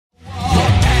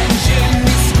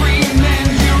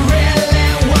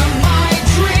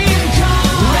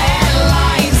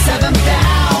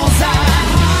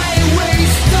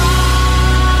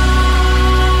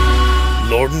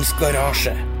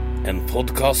Garasje, en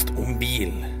podcast om bil.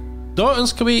 Da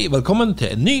ønsker vi velkommen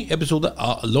til en ny episode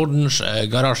av Lordens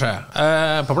Garasje.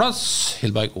 På plass,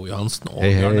 Hilberg O. Johansen og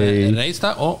Bjarne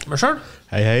Reistad og meg selv.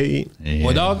 Hei, hei. Og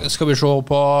i dag skal vi se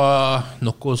på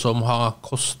noe som har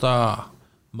kostet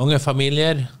mange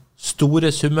familier store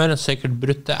summer, sikkert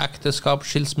brutte ekteskap,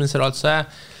 skilsmisser, altså,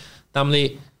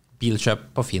 nemlig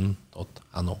bilkjøp på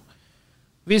finn.no.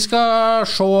 Vi skal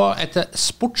se etter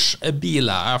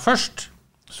sportsbiler først.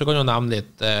 Så kan jeg nevne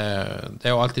litt, det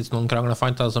jo alltid noen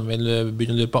kranglefanter som vil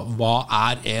begynne å lure på hva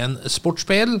en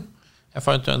sportsbil? Jeg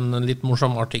fant en litt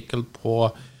morsom artikkel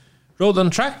på Road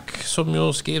and Track, som jo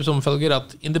skriver som følger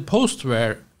at in the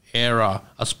post-war era,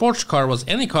 a sports car was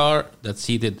any car that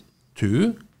seated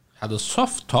two, had a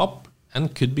soft top,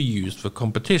 and could be used for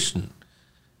competition.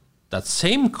 That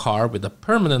same car with a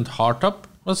permanent hardtop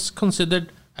was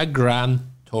considered a Grand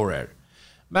Tourer.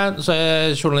 Men så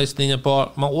journalisten inne på,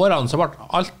 med årene så ble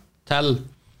alt til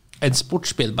en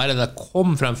sportsbil, bare det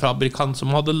kom fra en fabrikant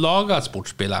som hadde laget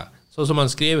sportsbiler. Så som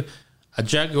han skriver, a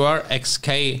Jaguar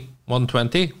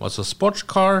XK120 was a sports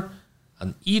car,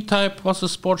 an E-Type was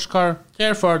a sports car,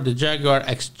 therefore the Jaguar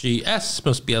XGS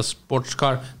must be a sports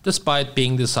car, despite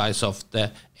being the size of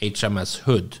the HMS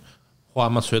Hood.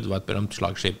 HMS Hood var et berømt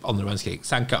slagskip, andre verdenskrig,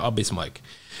 senket av Bismarck.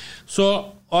 Så,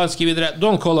 og han skriver videre,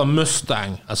 don't call a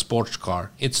Mustang a sports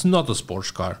car. It's not a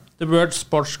sports car. The word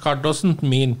sports car doesn't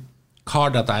mean car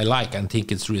that I like and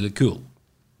think it's really cool.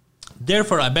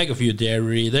 Therefore, I beg of you, dear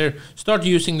reader, start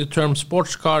using the term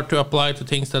sports car to apply to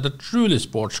things that are truly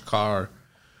sports car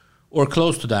or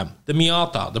close to them. The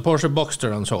Miata, the Porsche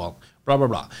Boxster and so on. Bla, bla,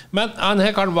 bla. Men han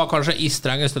her karen var kanskje i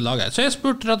strengeste laget. Så jeg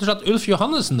spurte rett og slett Ulf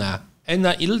Johannesen en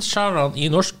av ildskjærene i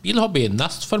norsk bilhobby,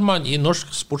 nestformann i norsk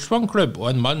sportsvognklubb,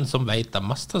 og en mann som vet det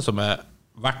meste som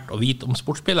verdt å vite om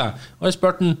sportsbiler. Og jeg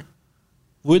spurte han,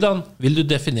 hvordan vil du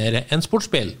definere en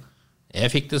sportsbil?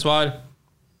 Jeg fikk det svar,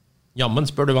 jammen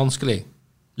spør du vanskelig.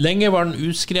 Lenge var den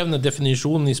uskrevne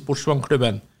definisjonen i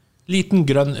sportsvognklubben, liten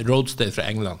grønn roadster fra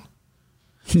England.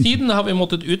 Siden har vi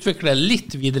måttet utvikle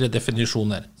litt videre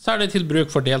definisjoner, særlig til bruk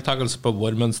for deltakelse på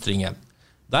vårmønstringen.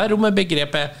 Der rommer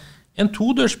begrepet en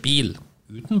todørs bil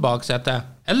uten baksete,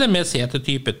 eller med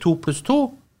setetype 2+2,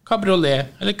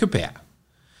 cabriolet eller coupé.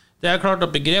 Det klart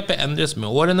at begrepet endres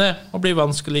med årene og blir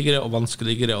vanskeligere og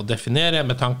vanskeligere å definere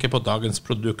med tanke på dagens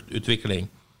produktutvikling.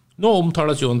 Nå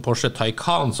omtales jo en Porsche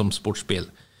Taycan som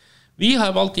sportsbil. Vi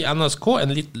har valgt i NSK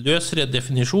en litt løsere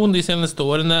definisjon de seneste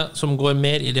årene som går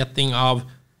mer i retning av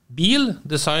bil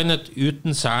designet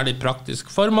uten særlig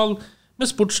praktisk formål, med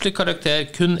sportslig karakter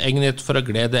kun egnet for å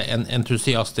glede en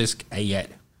entusiastisk eier.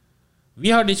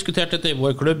 Vi har diskutert dette i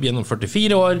vår klubb gjennom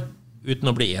 44 år, uten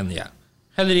å bli enige.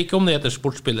 Heller ikke om det heter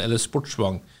sportsbil eller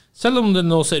sportsvogn, selv om det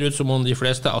nå ser ut som om de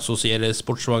fleste assosierer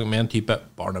sportsvogn med en type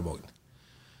barnevogn.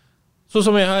 Så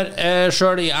som vi har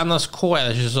selv i NSK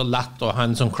det ikke så lett å ha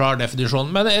en sånn klar definisjon,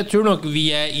 men jeg tror nok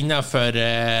vi innenfor,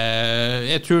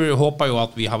 håper jo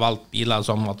at vi har valgt biler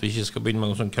som at vi ikke skal begynne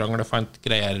med noen sånn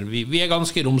kranglefant-greier. Vi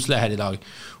ganske romslige her i dag,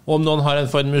 og om noen har en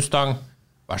Ford Mustang,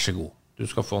 vær så god, du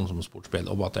skal få den som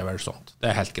sportsbil, og whatever sånt.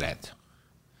 Det helt greit.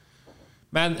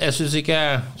 Men jeg synes ikke,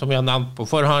 som vi har nevnt på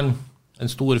forhånd,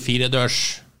 en stor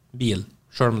 4-dørs bil,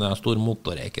 selv om den har stor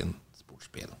motor, ikke en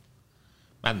sportsbil.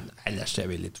 Men ellers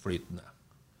vi litt flytende.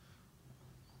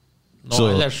 Så,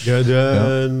 du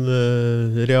en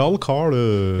real kar,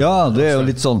 du. Ja, det jo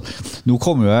litt sånn. Nå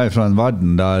kommer jo jeg fra en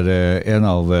verden der en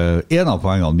av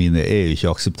poengene mine jo ikke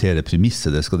å akseptere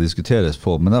premisset det skal diskuteres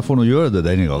på, men jeg får nå gjøre det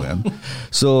denne gangen.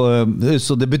 Så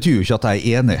det betyr jo ikke at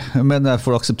jeg enig, men jeg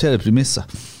får akseptere premisset.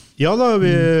 Ja da,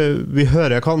 vi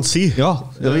hører hva han sier. Ja,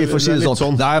 vi får si det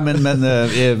sånn. Nei, men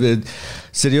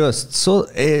seriøst, så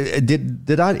det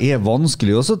der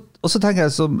vanskelig, og så tenker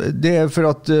jeg det for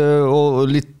at,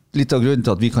 og litt av grunnen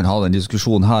til at vi kan ha den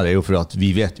diskusjonen her jo for at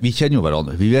vi kjenner jo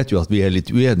hverandre, vi vet jo at vi litt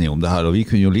uenige om det her, og vi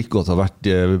kunne jo like godt ha vært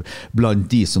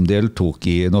blant de som deltok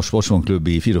i Norsk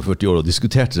Sportsvognklubb i 44 år og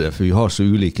diskuterte det, for vi har så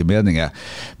ulike meninger.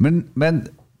 Men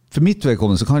for mitt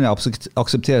vedkommende så kan jeg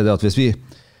akseptere det at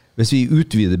hvis vi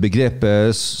utvider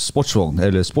begrepet sportsvogn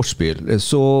eller sportsbil,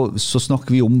 så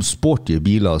snakker vi om sporty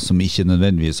biler som ikke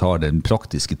nødvendigvis har den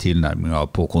praktiske tilnærmingen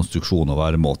på konstruksjon og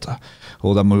væremåte.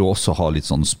 Og de må jo også ha litt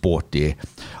sånn sporty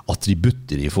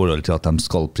attributter i forhold til at de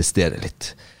skal prestere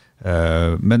litt.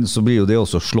 Men så blir jo det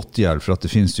også slått ihjel, for at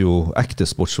det finnes jo ekte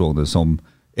sportsvogner som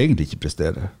egentlig ikke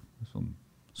presterer. Som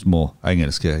små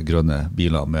engelske grønne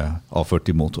biler med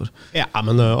A40-motor. Ja,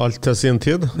 men alt til sin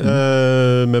tid.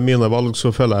 Med mine valg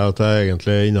så føler jeg at jeg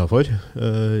egentlig innenfor.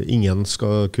 Ingen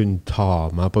skal kunne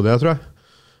ta meg på det, tror jeg.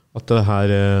 At det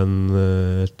her en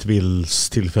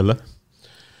tvilstilfelle.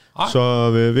 Så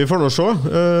vi får nå se.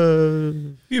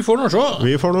 Vi får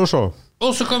nå se.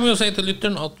 Og så kan vi jo si til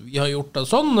lytteren at vi har gjort det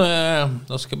sånn.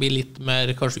 Da skal det bli litt mer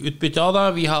kanskje utbytte av det.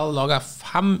 Vi har laget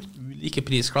 5 ulike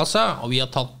prisklasser, og vi har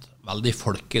tatt veldig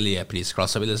folkelige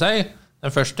prisklasser, vil jeg si.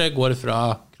 Den første går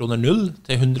fra kroner 0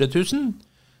 til 100 000.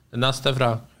 Den neste fra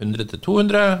 100 til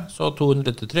 200, så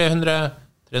 200 til 300,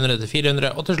 300 til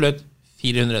 400, og til slutt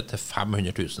 400 til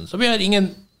 500 000. Så vi har ingen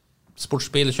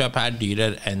sportsbilkjøp her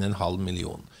dyrere enn 500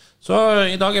 000. Så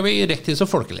i dag er vi riktig så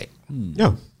folkelig. Ja.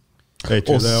 Jeg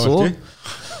tror det alltid.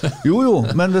 Jo,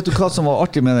 men vet du hva som var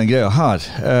artig med den greia her?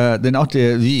 Den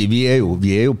artige, vi er jo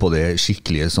på det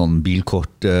skikkelige sånn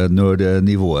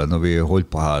bilkort-nørdenivået når vi holder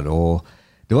på her, og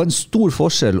det var en stor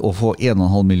forskjell å få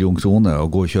 1,5 million kroner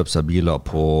og gå og kjøpe seg biler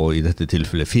på, i dette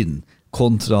tilfellet Finn,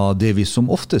 kontra det vi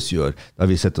som oftest gjør, der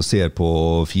vi sitter og ser på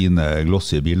fine,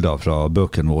 glossige bilder fra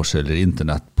bøkene våre eller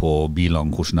internett på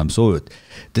bilene, hvordan de så ut.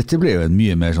 Dette ble jo en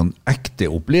mye mer sånn ekte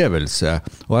opplevelse,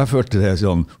 og jeg følte det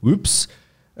sånn, ups,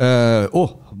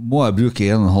 må jeg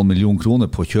bruke 1,5 million kroner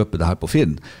på å kjøpe det her på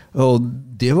Finn? Og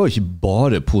det var ikke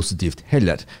bare positivt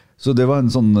heller. Så det var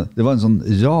en sånn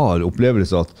rar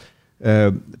opplevelse at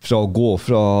fra å gå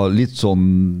fra litt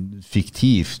sånn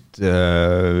fiktivt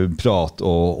prat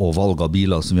og valg av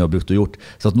biler som vi har brukt og gjort,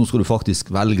 så at nå skal du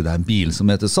faktisk velge deg en bil som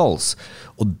heter salgs.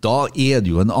 Og da er det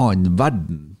jo en annen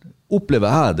verden, opplever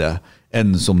jeg det,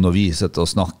 enn som når vi sitter og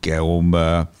snakker om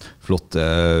flotte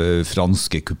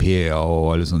franske kupéer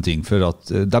og alle sånne ting, for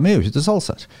at de er jo ikke til salgs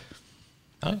her.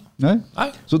 Nei.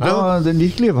 Så den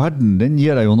virkelige verden, den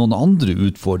gir deg jo noen andre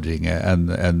utfordringer enn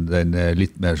den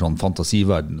litt mer sånn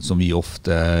fantasiverden som vi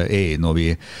ofte er i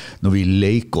når vi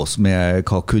leker oss med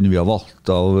hva kunne vi ha valgt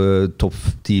av topp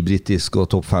 10 britisk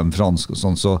og topp 5 fransk og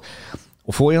sånn. Så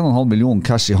å få 1,5 million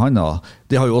cash i handa,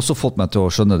 det har jo også fått meg til å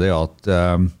skjønne det at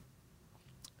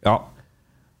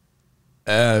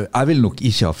jeg vil nok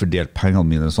ikke ha fordelt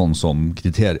pengene mine sånn som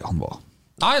kriteriene var.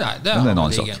 Nei, det er en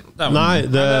annen sak. Nei,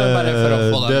 det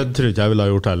tror ikke jeg ville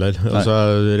ha gjort heller. Altså,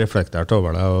 jeg reflekterte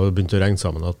over det og begynte å regne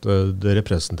sammen at det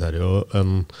representerer jo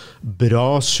en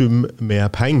bra sum med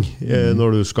penger når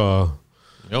du skal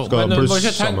men du må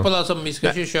ikke tenke på det som vi skal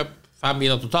ikke kjøpe 5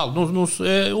 biler totalt.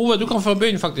 Ove, du kan få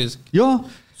begynne faktisk. Ja.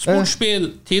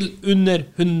 Sportsbil til under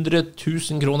 100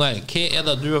 000 kroner. Hva er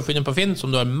det du har funnet på Finn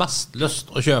som du har mest lyst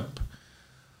å kjøpe?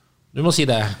 Du må si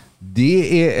det.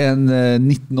 Det er en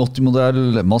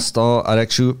 1980-modell Mazda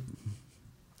RX-7.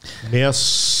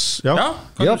 Kan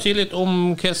du si litt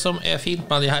om hva som er fint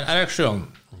med de her RX-7-ene?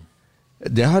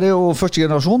 Det her er jo første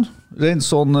generasjon. Rent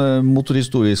sånn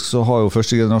motorhistorisk så har jo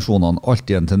første generasjonene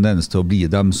alltid en tendens til å bli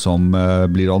dem som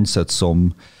blir ansett som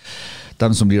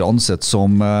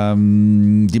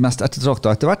de mest ettertrakta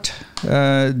etter hvert.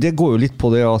 Det går jo litt på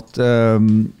det at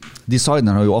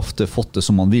designeren har jo ofte fått det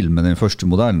som man vil med den første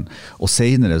modellen, og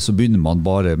senere så begynner man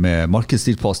bare med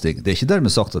markedstilpassing. Det er ikke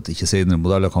dermed sagt at ikke senere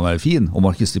modeller kan være fin, og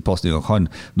markedstilpassingen kan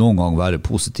noen gang være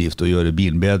positivt og gjøre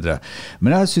bilen bedre.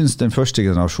 Men jeg synes den første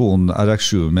generasjonen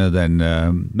RX-7 med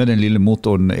den lille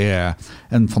motoren er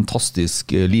en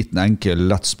fantastisk liten, enkel,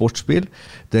 lett sportsbil.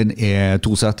 Den er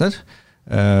 2 seter.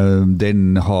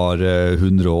 Den har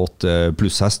 108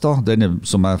 pluss hester. Den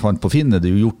som jeg fant på Finn, det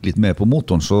er jo gjort litt mer på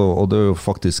motoren, og det er jo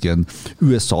faktisk en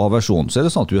USA-versjon. Så er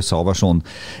det sånn at USA-versjonen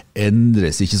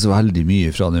endres ikke så veldig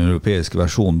mye fra den europeiske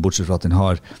versjonen, bortsett fra at den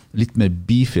har litt mer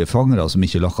beefy fangere som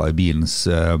ikke lakker i bilens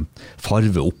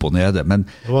farve opp og nede. Men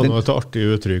det var noe et artig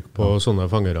uttrykk på sånne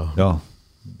fangere. Ja,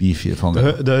 beefy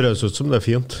fangere. Det høres ut som det er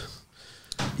fint.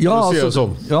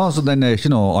 Så den er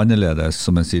ikke noe annerledes,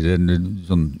 som jeg sier.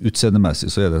 Sånn utseendemessig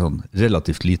så er det sånn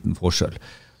relativt liten forskjell.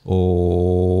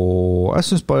 Og jeg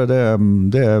synes bare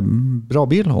det er bra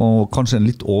bil, og kanskje en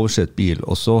litt oversett bil.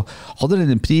 Og så hadde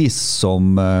den en pris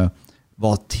som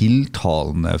var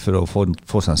tiltalende for å få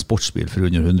seg en sportsbil for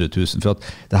under 100 000. For at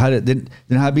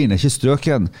denne bilen er ikke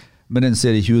strøken, men den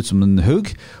ser ikke ut som en haug,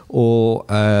 og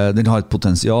den har et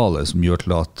potensial som gjør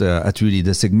til at jeg tror i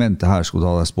det segmentet her skal du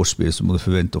ha deg sportsbil, så må du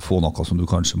forvente å få noe som du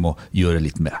kanskje må gjøre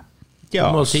litt med. Du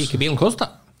må si hva bilen koster.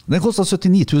 Den koster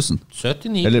 79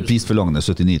 000. Eller prisforlangende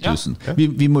 79 000. Ja.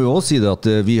 Vi må jo også si det at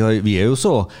vi er jo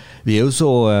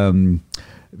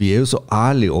så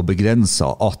ærlige og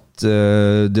begrenset at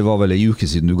det var vel en uke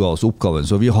siden du ga oss oppgaven,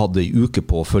 så vi hadde en uke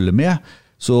på å følge med.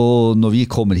 Så når vi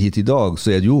kommer hit i dag,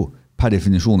 så er det jo per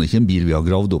definisjon ikke en bil vi har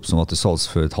gravd opp som var til salgs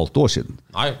for et halvt år siden.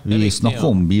 Nei, vi snakker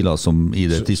om biler som i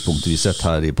det tidspunktet vi sitter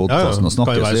her i podcasten og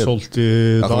snakker. Kan være solgt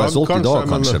i dag,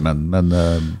 kanskje, men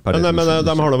per definisjon. Men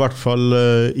de har det i hvert fall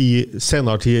i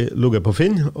senere tid ligget på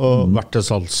Finn og vært til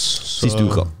salgs. Siste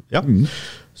uka. Ja.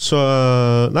 Så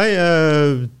nei,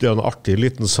 det er en artig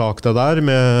liten sak det der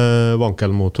med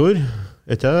vankelmotor.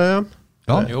 ikke det?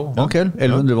 Ja, Wankel,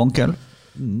 1100 Wankel.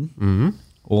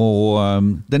 Og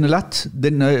den lett.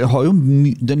 Den har jo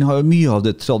mye av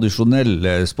det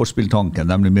tradisjonelle sportsbiltanken,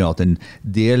 nemlig med at den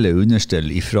deler understell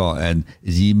ifra en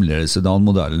rimeligere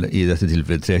sedanmodell, i dette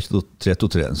tilfellet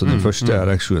 323. Så den første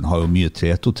RX7 har jo mye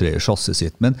 323 i chassis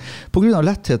sitt. Men på grunn av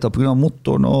lettheten, på grunn av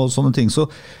motoren og sånne ting, så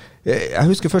jeg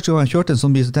husker første gang jeg kjørte en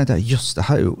sånn bil, så tenkte jeg, jøss, det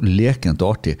her er jo lekent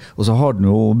artig. Og så har den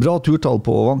jo bra turtall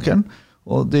på vankelen,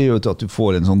 og det gjør jo til at du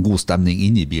får en sånn god stemning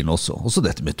inne i bilen også. Og så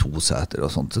dette med 2 seter og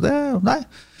sånt. Så det, nei.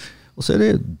 Og så det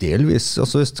delvis,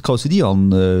 altså hvis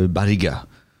karosseriene berger,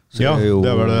 så ja, det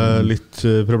er vel litt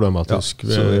problematisk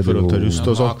i forhold til rust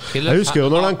og sånt. Jeg husker jo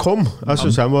når den kom, jeg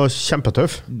synes den var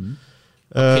kjempetøff.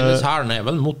 Akilleshælen er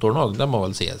vel motoren også, det må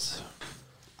vel sies.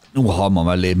 Nå har man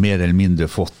vel mer eller mindre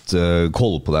fått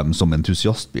koll på dem som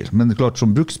entusiastbil. Men klart,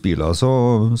 som bruksbiler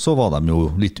så var de jo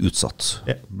litt utsatt.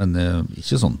 Men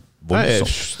ikke sånn voldsomt.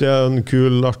 Nei, det er en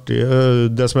kul, artig.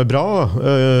 Det som er bra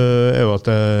er jo at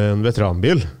det er en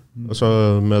veteranbil. Altså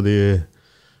med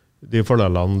de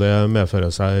fordelene det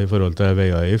medfører seg i forhold til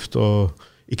veiavgift, og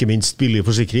ikke minst billig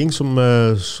forsikring, som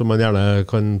man gjerne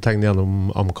kan tegne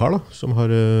gjennom Amcar, da, som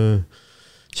har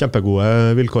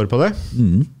kjempegode vilkår på det.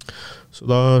 Så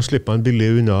da slipper man billig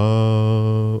unna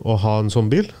å ha en sånn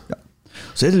bil. Ja.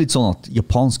 Så det litt sånn at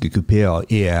japanske kupeer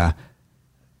er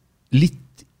litt,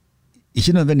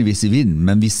 ikke nødvendigvis i vinden,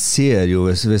 men vi ser jo,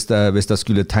 hvis jeg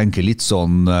skulle tenke litt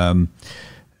sånn,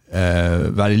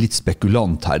 være litt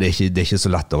spekulant her, det er ikke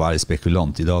så lett å være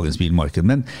spekulant i dagens bilmarked,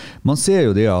 men man ser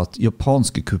jo det at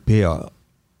japanske kupeer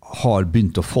har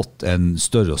begynt å fått en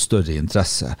større og større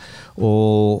interesse,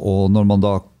 og når man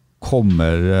da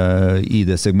kommer i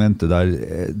det segmentet der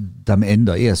de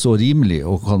enda er så rimelig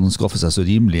og kan skaffe seg så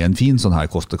rimelig, en fin sånn her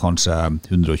koster kanskje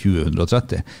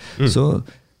 120-130,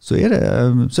 så er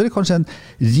det kanskje en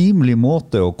rimelig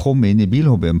måte å komme inn i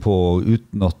bilhobbyen på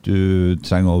uten at du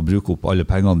trenger å bruke opp alle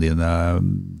pengene dine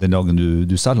den dagen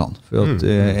du selger den. For at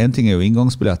en ting er jo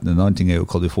inngangsbilletten, en annen ting er jo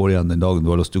hva du får igjen den dagen du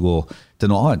har lyst til å gå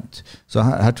til noe annet. Så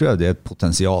her tror jeg det er et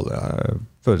potensial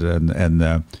for en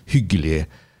hyggelig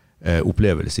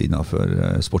opplevelse innenfor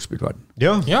sportsbilverden.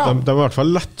 Ja, de er i hvert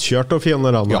fall lettkjørt og fine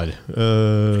der.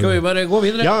 Skal vi bare gå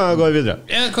videre? Ja, jeg går videre.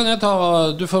 Kan jeg ta,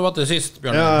 du får vatte sist,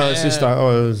 Bjørn. Ja, sist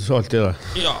alltid det.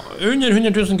 Ja, under 100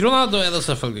 000 kroner, da er det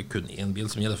selvfølgelig kun en bil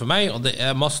som gjelder for meg, og det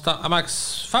er Mazda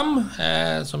MX-5,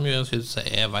 som jeg synes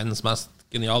er verdens mest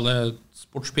geniale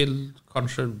sportsbil,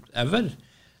 kanskje ever.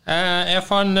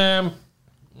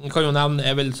 Jeg kan jo nevne,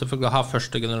 jeg vil selvfølgelig ha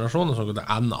første generasjon, så det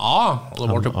er NA, og det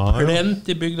var til plent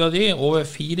i bygda de, over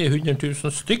 400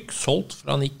 000 stykk, solgt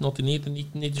fra 1989 til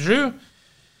 1997.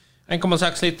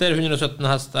 1,6 liter, 117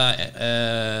 hester,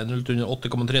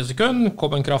 0-8,3 sekunder,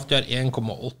 kom en kraftigere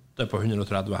 1,8 på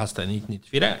 130 hester i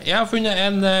 1994. Jeg har funnet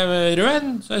en rød,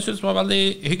 så jeg synes det var veldig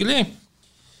hyggelig.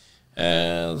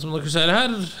 Som dere ser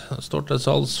her, står til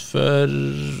salgs for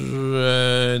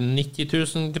 90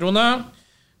 000 kroner.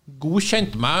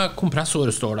 Godkjent med kompressor,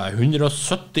 står det.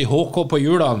 170 HK på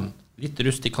hjulene. Litt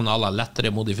rust i kanaler, lettere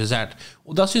modifisert.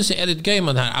 Og da synes jeg er litt gøy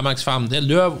med denne MX-5. Det er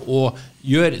løv å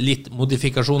gjøre litt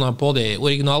modifikasjoner på det.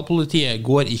 Originalpolitiet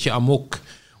går ikke amok.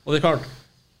 Og det er klart,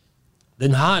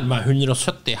 den her med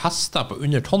 170 hester på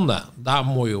under tonnet, det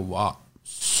må jo være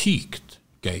sykt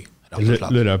gøy.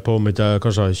 Lurer jeg på om ikke jeg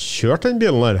kanskje har kjørt den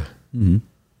bilen her?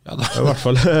 Ja, i hvert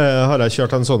fall har jeg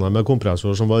kjørt en sånn med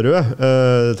kompressor som var rød.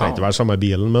 Det trengte ikke være samme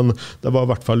bilen, men det var i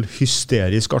hvert fall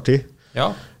hysterisk artig. Ja.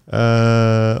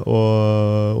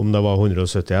 Og om det var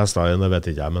 170 hester, det vet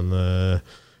ikke jeg, men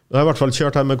jeg har i hvert fall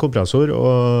kjørt den med kompressor,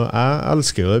 og jeg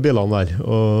elsker jo de bilene der.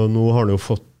 Og nå har den jo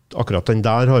fått, akkurat den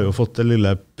der har jo fått det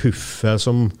lille puffet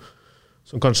som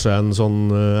kanskje en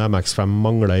sånn MX-5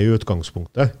 mangler i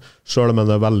utgangspunktet. Selv om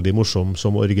den er veldig morsom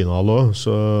som original også,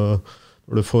 så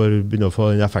når du begynner å få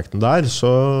den effekten der, så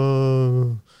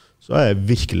er det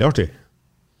virkelig artig.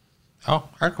 Ja,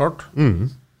 helt klart.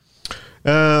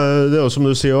 Det er jo som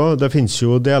du sier også, det finnes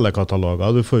jo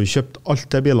delekataloger. Du får jo kjøpt alt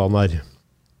det bilene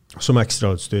der som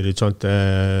ekstrautstyr, ikke sant?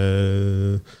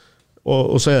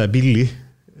 Og så er det billig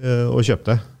å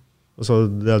kjøpe det. Altså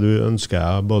det du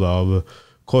ønsker både av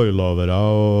coilovere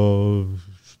og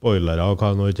spoilere og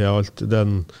hva nå ikke er alt, det er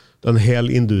en hel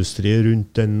industri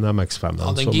rundt den MX-5. Ja,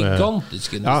 det er en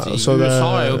gigantisk industri. Ja, I USA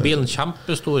er jo bilen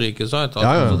kjempestor, ikke sant?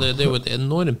 Altså, det er jo et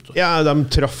enormt... Ja, de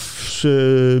traff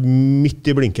midt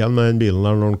i blinken med den bilen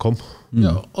der når den kom.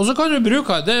 Ja, og så kan du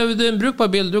bruke det er en brukbar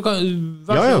bil. Du kan,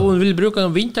 om du vil bruke den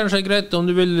om vinteren, så er det greit. Om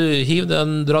du vil hive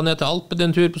den, dra ned til Alpen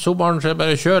en tur på sommeren, så er det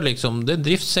bare å kjøre, liksom. Det er en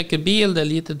driftssikker bil, det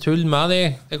er lite tull med det.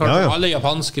 Det er klart, alle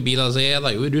japanske biler, så er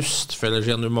det jo rust, for ellers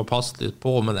du må passe litt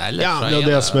på, men ellers så er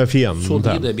det som er fienden.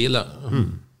 Solide biler.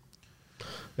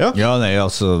 Ja, nei,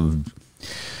 altså...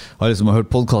 Jeg har liksom hørt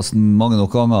podcasten mange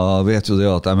nok ganger, vet jo det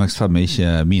at MX-5 er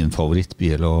ikke min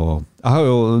favorittbil, og jeg har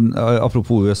jo,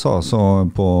 apropos USA, så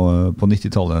på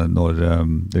 90-tallet, når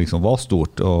det liksom var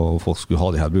stort, og folk skulle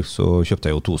ha de her brukt, så kjøpte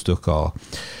jeg jo 2 stykker,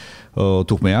 og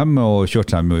tok meg hjem, og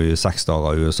kjørte dem i 6 dager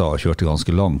i USA, og kjørte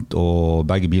ganske langt, og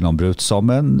begge bilene brøt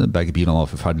sammen, begge bilene var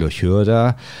forferdelige å kjøre,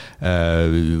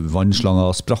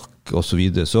 vannslanger sprakk, og så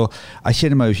videre. Så jeg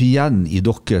kjenner meg jo ikke igjen i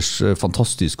deres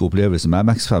fantastiske opplevelse med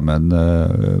MX-5-en,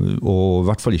 og i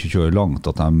hvert fall ikke kjøre langt,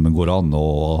 at de går an,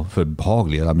 og for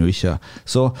behagelige er de jo ikke.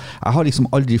 Så jeg har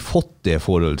liksom aldri fått det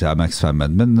forholdet til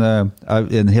MX-5-en, men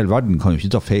en hel verden kan jo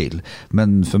ikke ta feil.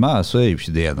 Men for meg så er jo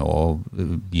ikke det noe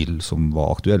bil som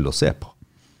var aktuell å se på.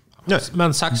 Men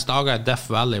 6 dager i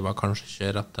Death Valley var kanskje ikke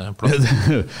rett plass.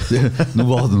 Nå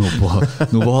var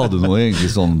det noe egentlig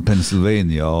sånn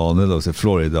Pennsylvania og nedover til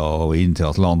Florida og inn til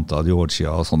Atlanta,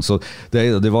 Georgia og sånn. Så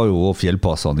det var jo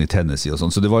også i Tennessee og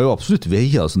sånn. Så det var jo absolutt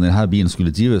veier som denne bilen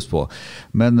skulle drives på.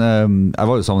 Men jeg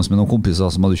var jo sammen med noen kompiser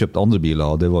som hadde kjøpt andre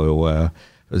biler, og det var jo...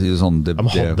 Sånn, de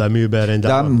hadde mye bedre enn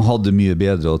dem. De hadde mye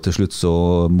bedre, og til slutt så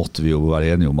måtte vi jo være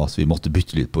enige om at vi måtte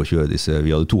bytte litt på å kjøre disse.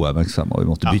 Vi hadde 2 MX-5, og vi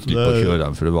måtte bytte litt på å kjøre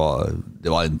dem, for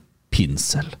det var en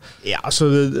pinsel. Ja, altså,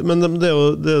 men det er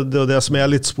jo det som er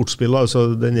litt sportsbil,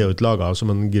 altså, den er jo ikke laget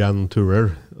som en Grand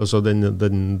Tourer. Altså,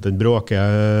 den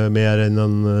bråker mer enn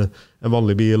en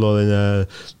vanlig bil, og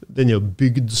den er jo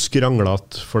bygd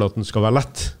skranglet for at den skal være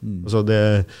lett. Altså, det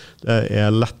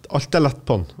er lett, alt er lett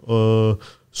på den, og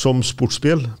som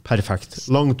sportsbil, perfekt.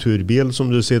 Langturbil, som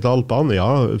du sier til Alpene, ja,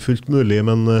 fullt mulig,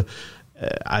 men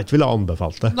jeg ikke ville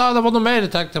anbefalt det. Nei, det var noe mer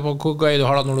jeg tenkte på hvor gøy du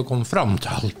har da når du kom frem til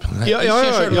Alpene. Ja.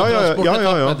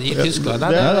 I Tyskland.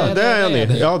 Det er jeg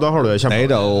enig. Ja, da har du det kjempe.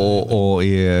 Neida, og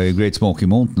i Great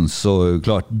Smoky Mountains, så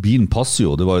klart, bilen passer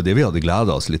jo, det var jo det vi hadde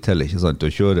gledet oss litt til, ikke sant,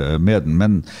 å kjøre med den,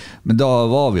 men da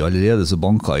var vi allerede så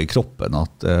banket i kroppen,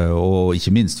 og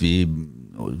ikke minst vi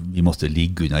måtte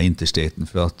ligge under interstaten,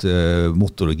 for at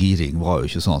motor og giring var jo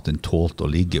ikke sånn at den tålte å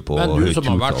ligge på høyt uttak. Men du som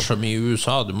har vært så mye i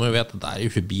USA, du må jo vite at det er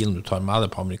jo ikke bilen du tar med deg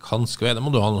på amerikansk vei, det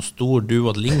må du ha noen stor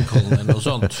Duat Lincoln eller noe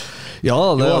sånt. Ja,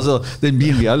 altså, den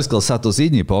bilen vi elsket å sette oss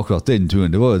inn i på akkurat den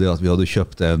turen, det var jo det at vi hadde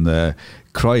kjøpt en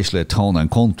Chrysler Town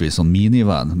 & Country, sånn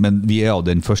minivan, men vi er av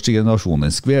den første generasjonen,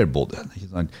 en square body, ikke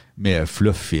sant? Med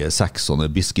fluffige 6 sånne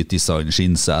biscuit-design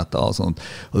skinnseter og sånt,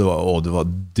 og det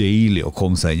var deilig å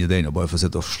komme seg inn i den og bare få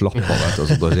sitte og slappe av etter, og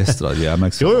så da restet i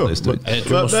MX-en en stund.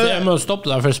 Jeg må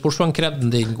stoppe deg, for sportsvannkredden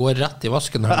din går rett i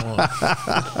vasken her nå.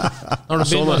 Når du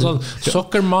begynner med sånn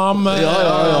soccer mom. Ja.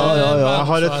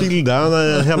 Jeg har et bilde,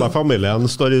 hele familien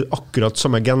står i akkurat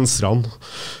samme genserne.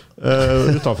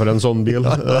 Utenfor en sånn bil.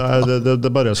 Det er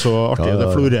bare så artig.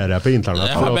 Det florerer på internett.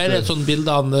 Jeg har bare et sånt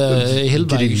bilde av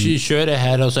Hilberg kjører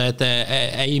her, og så etter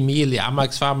 1 mil i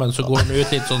MX-5-en, så går han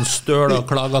ut litt sånn støl og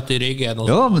klager til ryggen.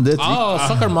 Ja, men det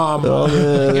soccer mom.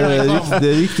 Det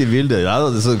er riktig bilde. Ja,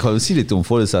 så kan vi si litt om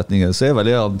forutsetninger. Så er vel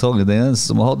jeg antagelig den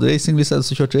eneste som har hatt racinglisens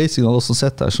og kjørt racing, og også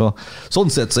sett her. Så, sånn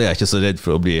sett så er jeg ikke så redd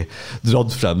for å bli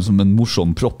dratt frem som en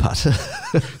morsom propp her.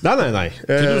 Nei.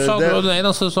 Du sa du var den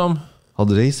eneste som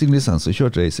hadde racinglisens og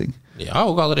kjørt racing? Ja,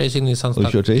 og hadde racinglisens. Har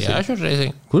du kjørt racing? Jeg har kjørt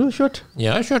racing. Hvor har du kjørt?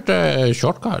 Jeg har kjørt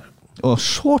shortcar.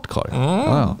 Shortcar?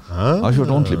 Ja. Jeg har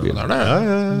kjørt ordentlig bil. Ja.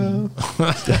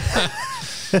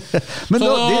 Men så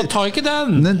da, ta ikke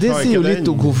den! Men det sier jo litt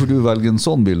om hvorfor du velger en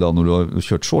sånn bil da når du har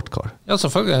kjørt shortcar. Ja,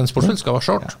 selvfølgelig. En sportsbil skal være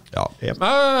short. Ja.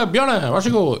 Bjarne, vær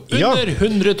så god. Under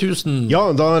 100 000. Ja,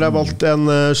 da har jeg valgt en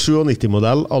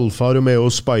 97-modell Alfa Romeo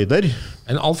Spider.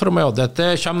 En Alfa Romeo,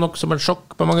 dette kommer nok som et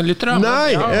sjokk på mange lyttere.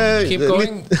 Nei, keep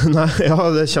going.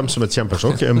 Det kommer som et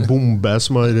kjempesjokk. En bombe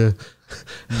som har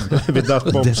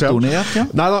detonert, ja.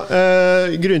 Neida,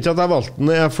 grunnen til at jeg valgte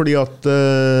den er fordi at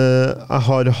jeg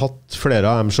har hatt flere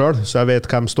av dem selv, så jeg vet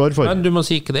hva de står for. Men du må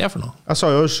si ikke det for noe. Jeg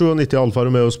sa jo 97 Alfa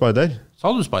Romeo Spider.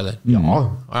 Sa du Spider? Ja.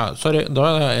 Sorry, da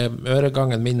er det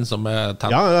øregangen min som er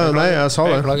tatt. Ja, nei, jeg sa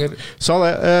det.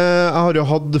 Jeg har jo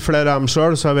hatt flere av dem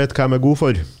selv, så jeg vet hva de er god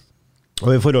for.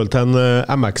 Og i forhold til en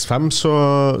MX-5 så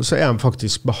er de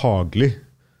faktisk behagelig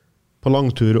på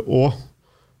langtur også.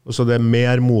 Så det er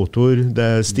mer motor, det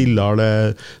er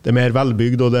stillere, det er mer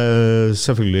velbygd, og det er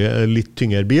selvfølgelig litt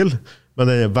tyngre bil,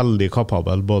 men den er veldig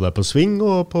kapabel både på sving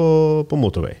og på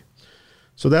motorvei.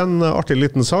 Så det er en artig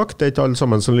liten sak. Det er ikke alle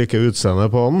sammen som liker utseende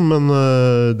på den, men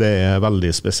det er veldig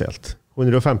spesielt.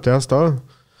 150 hester,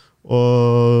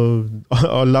 Og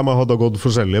alle de hadde gått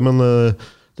forskjellig, men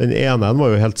den ene var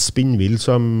jo helt spinnvill,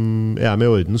 så er de i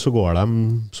orden, så går de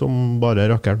som bare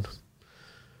rakkeren.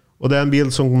 Og det en bil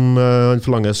som han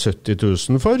forlanger 70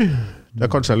 000 for.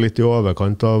 Det kanskje litt i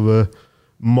overkant av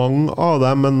mange av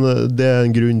dem, men det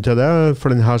en grunn til det, for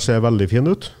den her ser veldig fin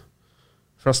ut.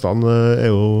 Flestene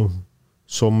jo,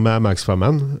 som med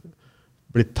MX-5-en,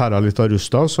 blitt terret litt av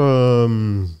rusta, så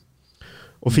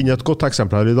å finne et godt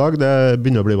eksemplar i dag, det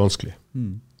begynner å bli vanskelig.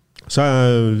 Så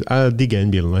jeg digger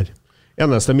den bilen her.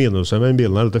 Eneste minuset med den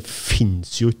bilen her, det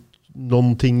finnes jo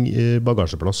noen ting i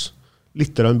bagasjeplass.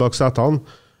 Litt bak setene,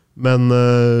 men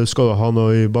skal du ha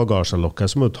noe i bagasjelokket,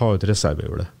 så må du ta ut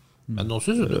reservehjulet. Men nå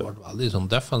synes jeg du var veldig sånn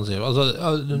defensiv. Altså,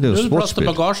 plass til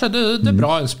bagasje, det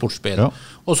bra en sportsbil. Ja.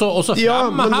 Og så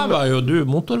fremhever jo du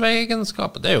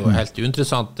motorveiegenskapet. Det jo helt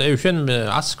uinteressant. Det jo ikke en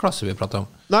S-klasse vi prater om.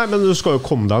 Nei, men du skal jo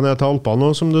komme deg ned til Alpene nå,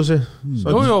 som du sier.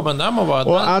 Jo, men det må være...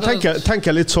 Og jeg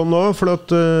tenker litt sånn nå, for at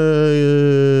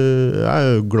jeg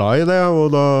jo glad i det,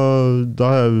 og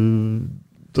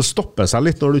da stopper seg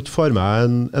litt når du ikke får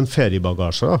med en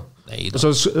feriebagasje, da. Så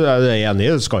jeg enig,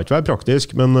 det skal ikke være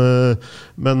praktisk, men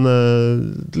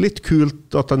litt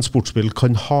kult at en sportsbil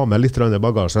kan ha med litt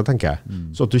bagasje, tenker jeg.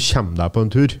 Så at du kommer deg på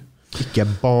en tur. Ikke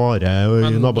bare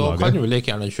i nabolaget. Men da kan du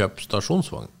like gjerne kjøpe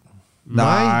stasjonsvogn.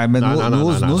 Nei, men nå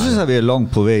synes jeg vi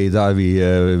langt på vei der vi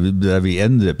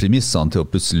endrer premissene til å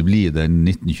plutselig bli den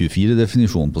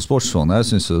 1924-definisjonen på sportsvogn. Jeg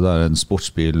synes det er en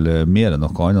sportsbil mer enn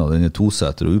noe annet. Den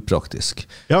toseter og upraktisk.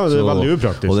 Ja, det veldig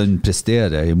upraktisk. Og den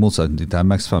presterer i motsetning til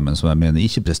MX-5-en, som jeg mener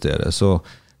ikke presterer. Så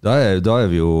da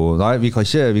vi jo... Nei, vi kan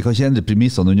ikke endre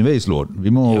premissene underveis, Lord. Vi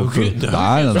må...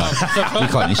 Nei, vi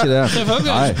kan ikke det.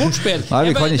 Selvfølgelig er det sportsbil. Nei,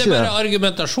 vi kan ikke det. Det bare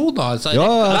argumentasjonen, altså.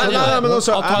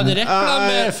 At han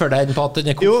reklamerer for den på at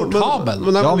den komfortabel.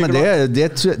 Ja, men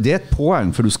det et poeng,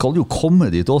 for du skal jo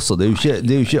komme dit også. Det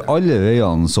er jo ikke alle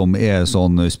veiene som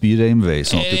sånn spyreinvei,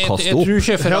 sånn at du kaster opp.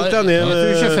 Jeg tror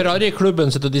ikke Ferrari-klubben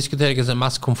sitter og diskuterer ikke som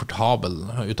mest komfortabel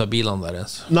ut av bilene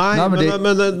deres. Nei,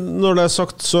 men når det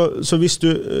sagt, så hvis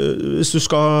du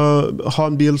skal ha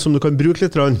en bil som du kan bruke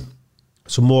litt,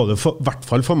 så må du i hvert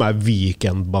fall få med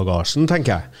weekendbagasjen,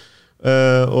 tenker jeg.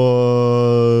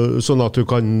 Og sånn at du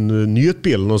kan nyte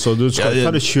bilen også. Du skal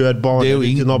ikke bare kjøre bare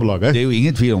litt i nabolaget. Det er jo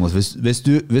ingen tvil om at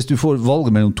hvis du får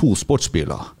valget mellom to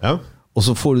sportsbiler, og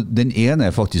så får den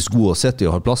ene faktisk god å sette i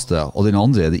og har plass til deg, og den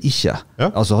andre det ikke.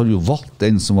 Altså har du jo valgt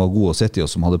den som var god å sette i og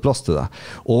som hadde plass til deg.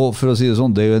 Og for å si det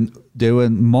sånn, det er jo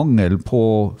en mangel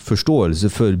på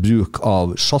forståelse for bruk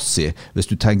av chassis,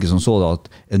 hvis du tenker som så da, at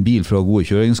en bil fra gode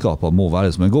kjøreegenskaper må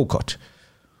være som en go-kart.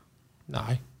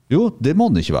 Nei. Jo, det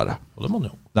må den ikke være. Og det må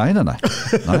den jo. Nei.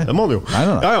 Det må den jo. Nei.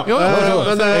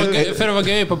 For å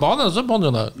være gøy på banen, så må den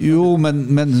jo det. Jo, men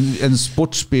en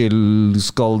sportsbil,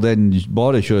 skal den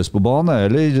bare kjøres på bane?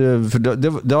 Eller, for da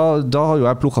har jo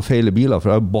jeg plukket feile biler, for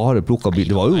jeg har bare plukket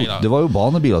biler. Det var jo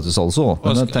banebiler til salg så,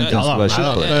 men jeg tenkte jeg skulle være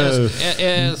skilt på det.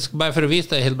 Jeg skal bare for å vise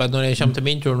deg, Hilberg, når jeg kommer til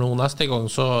min tur nå neste gang,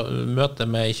 så møter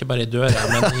jeg meg ikke bare i døra,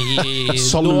 men i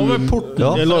loveporten.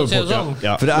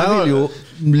 For jeg vil jo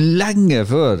lenge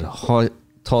før ha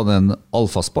tatt en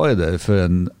Alfa Spider for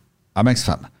en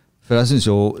MX-5. For jeg synes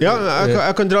jo... Ja,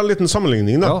 jeg kan dra en liten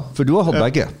sammenligning da. Ja, for du har hatt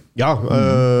begge. Ja,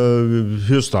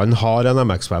 husstanden har en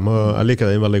MX-5, og jeg liker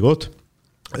den veldig godt.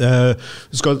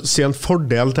 Du skal si en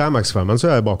fordel til MX-5-en, så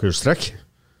er det bakhjulstrekk.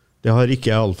 Det har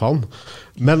ikke Alfaen.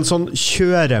 Men sånn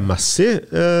kjøremessig,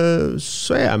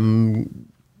 så er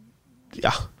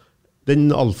ja...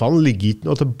 Den Alfaen ligger ikke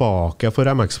noe tilbake for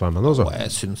MX-5-en, altså. Jeg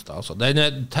synes det, altså.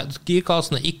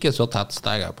 Girkassen ikke så tett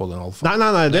steget på den Alfaen.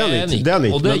 Nei, det er ikke.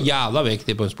 Og det jævla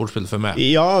viktig på en sportsbil for meg.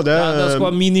 Ja, det skal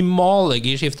være minimale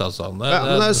girskifter, altså. Men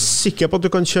jeg er sikker på at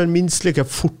du kan kjøre minst like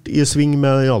fort i sving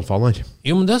med den Alfaen her.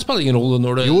 Jo, men det spiller ingen rolle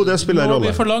når det spiller en rolle. Når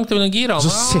vi får langt med girene.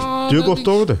 Så sitter du godt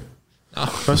over, du. Ja.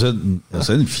 Så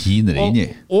er den finere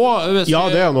inni. Ja,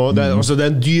 det er noe. Det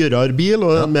er en dyrere bil,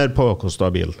 og en mer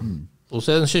påkostet bil. Og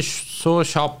så er den ikke så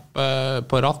kjapp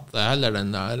på rattet heller, den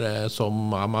der som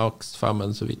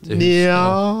MX-5-en så vidt jeg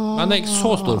husker. Men det er ikke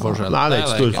så stor forskjell. Nei, det er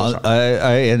ikke stor forskjell. Jeg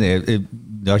er enig,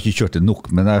 jeg har ikke kjørt det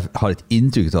nok, men jeg har et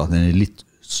inntrykk av at den er litt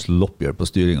sloppigere på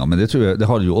styringen, men det tror jeg,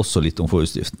 det har jo også litt om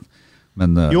forutstiften.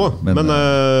 Men det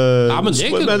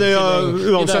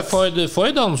uansett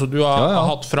Fordene som du har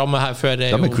hatt fremme her før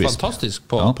er jo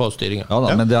fantastisk på styringen. Ja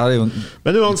da, men det er jo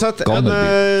men uansett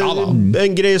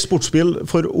en grei sportsbil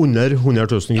for under 100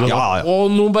 000 kroner. Ja.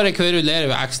 Og nå bare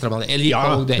kverulerer vi ekstra med det. Jeg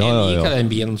liker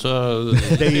den bilen, så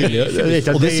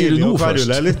og det sier du nå først.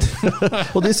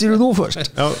 Og det sier du nå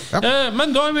først.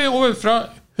 Men da er vi over fra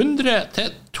 100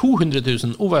 til 200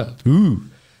 000, Ove.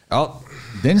 Ja.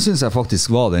 Den synes jeg faktisk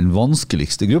var den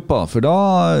vanskeligste gruppa, for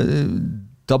da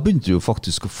begynte du jo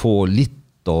faktisk å få litt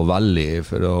å velge i,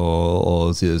 for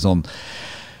å si det sånn.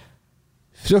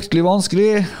 Fryktelig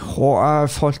vanskelig, og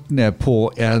jeg falt ned på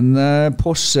en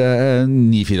Porsche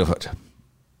 944.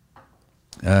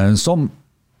 Som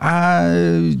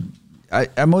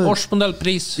jeg må...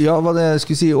 Årsmodellpris. Ja, hva det jeg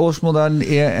skulle si, årsmodellen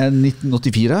en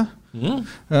 1984.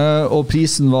 Og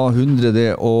prisen var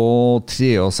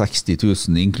 163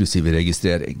 000 inklusive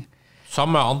registrering.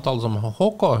 Samme antall som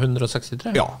HK,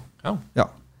 163? Ja.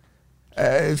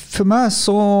 For meg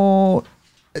så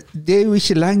det jo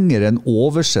ikke lenger en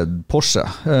oversett Porsche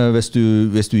hvis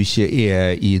du ikke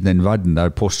i den verden der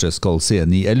Porsche skal se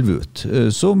 911 ut.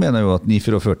 Så mener jeg jo at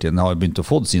 944 har begynt å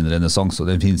få sin renessanse, og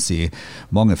den finnes i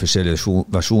mange forskjellige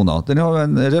versjoner. Den har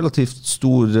en relativt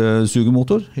stor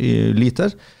sugemotor i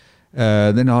liter.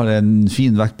 Den har en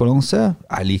fin vektbalanse.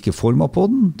 Jeg liker forma på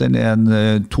den. Den en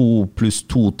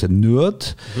 2+2 til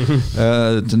nød.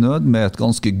 Med et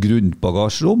ganske grunt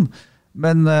bagasjerom.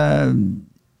 Men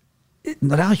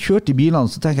når jeg har kjørt i bilene,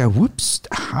 så tenker jeg, whoops,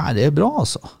 det her bra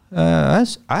altså.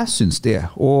 Jeg synes det.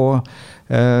 Og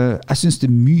jeg synes det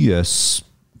mye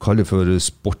kaller for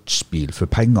sportsbil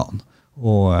for pengene.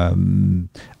 Og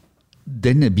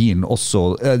denne bilen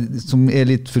også, som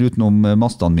litt forutenom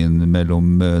Mazdaen min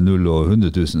mellom 0 og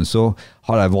 100 000, så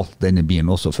har jeg valgt denne bilen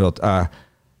også for at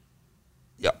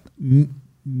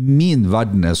min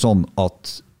verden sånn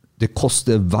at det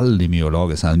koster veldig mye å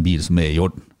lage seg en bil som i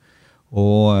orden.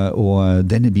 Og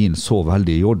denne bilen så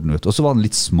veldig i orden ut. Og så var den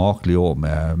litt smaklig også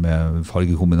med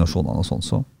fargekombinasjonene og sånn.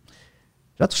 Så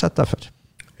rett og slett derfor.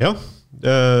 Ja,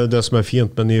 det som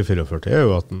fint med 944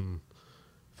 jo at den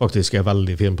faktisk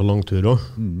veldig fin på langtur også.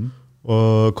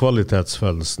 Og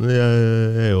kvalitetsfølelsen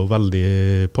jo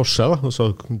veldig Porsche da.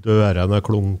 Altså, døren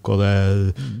klunk, og det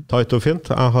tight og fint.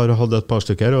 Jeg har hatt et par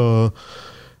stykker, og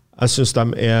jeg synes de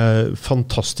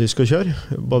fantastiske å kjøre,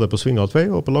 både på svinget vei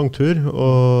og på langtur,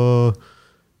 og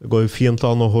det går fint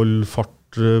an å holde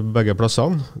fart begge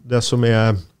plassene. Det som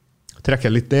trekker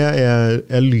litt ned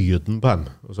lyden på dem.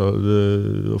 Altså,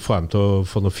 å få dem til å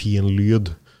få noe fin lyd.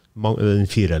 Den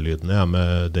 4-lyden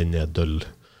med den døll.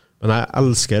 Men jeg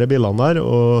elsker bilene der,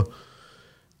 og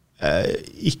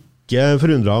ikke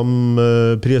forundret om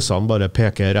prisene bare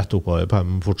peker rett oppover på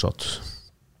dem fortsatt.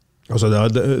 Altså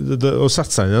å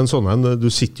sette seg inn i en sånn, du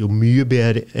sitter jo mye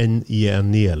bedre enn i en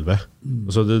 911.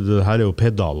 Altså det her jo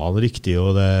pedalene riktig,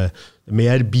 og det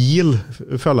mer bil,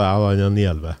 føler jeg, enn en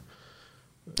 911.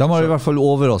 De har i hvert fall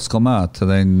overrasket meg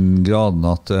til den graden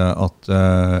at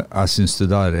jeg synes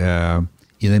det der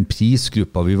i den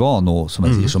prisgruppa vi var nå, som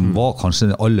jeg sier, som var kanskje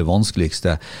den aller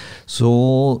vanskeligste, så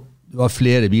var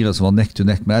flere biler som var neck to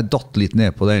neck, men jeg datt litt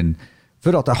ned på den,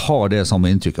 for at jeg har det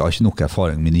samme inntrykk. Jeg har ikke nok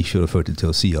erfaring med 944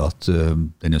 til å si at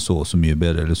den så mye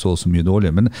bedre, eller så mye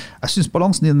dårligere, men jeg synes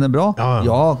balansen i den bra.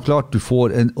 Ja, klart du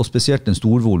får, og spesielt en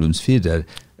storvolums 4,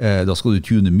 da skal du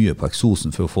tune mye på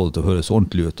eksosen for å få det til å høres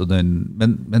ordentlig ut, og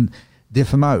men det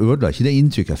for meg ødela ikke det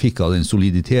inntrykket jeg fikk av den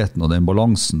soliditeten og den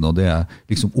balansen, og det jeg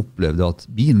liksom opplevde at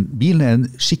bilen en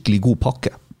skikkelig god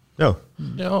pakke. Ja.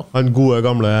 En gode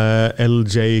gamle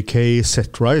LJK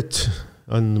Setright,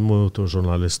 en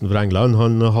motorjournalisten fra England,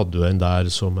 han hadde jo en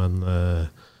der som en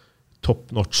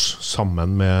top notch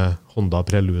sammen med Honda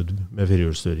Prelude med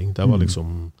firehjulsstyring. Det var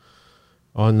liksom...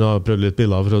 Han har prøvd litt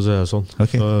biler, for å si det sånn.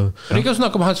 Okay. For ikke å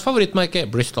snakke om hans favorittmerke,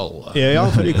 Bristol. Ja,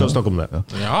 for ikke å snakke om det.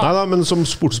 Ja. Neida, men som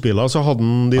sportsbiler så hadde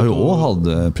han... Jeg har jo også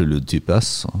hatt Prelude type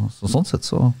S, så sånn sett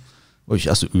så var ikke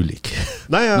jeg så ulik.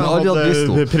 Nei, jeg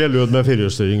hadde Prelude med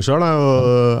firehjulsstyring selv,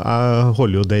 og jeg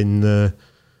holder jo den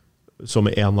som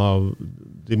en av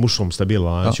de morsomste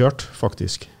bilene jeg har kjørt,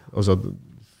 faktisk. Altså,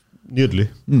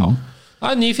 nydelig. Ja.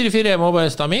 944 må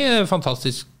bare stemme i,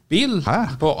 fantastisk bil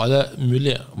på alle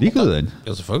mulige måter. Liker du den?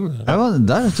 Ja, selvfølgelig.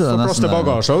 Får plass til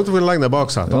bagasje, du får legge ned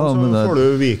baksetet, så får du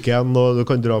viken, og du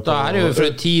kan dra på... Da jo for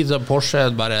en tid at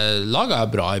Porsche bare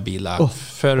laget bra i biler.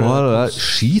 Jeg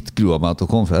skitgrua meg til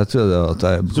å komme, for jeg tror at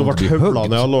jeg du ble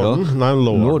høvlet ned av Lorden? Nei,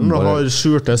 Lorden har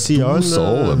skjurte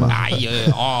siden. Nei,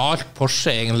 alt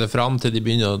Porsche egentlig frem til de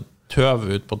begynner å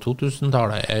tøve ut på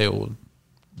 2000-tallet jo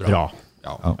bra.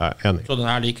 Ja, jeg enig. Så den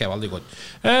her liker jeg veldig godt.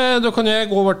 Da kan jeg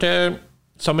gå over til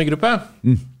samme gruppe.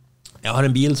 Jeg har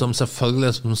en bil som selvfølgelig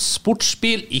som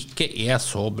sportsbil ikke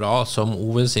så bra som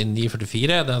Ove sin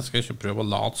 944. Den skal jeg ikke prøve å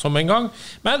late som en gang.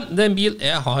 Men det en bil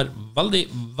jeg har veldig,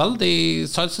 veldig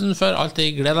sansen for.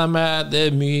 Alltid gleder jeg meg.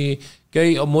 Det mye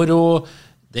gøy og moro.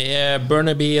 Det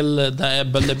burnerbil, det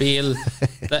bøllebil.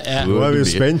 Det Nå vi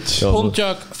spent.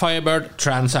 Pontiac Firebird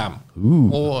Trans-Am.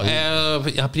 Og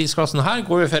prisklassen her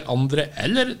går jo for andre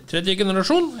eller tredje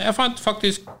generasjon. Jeg fant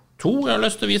faktisk 2 jeg har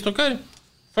lyst til å vise dere.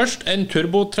 Først en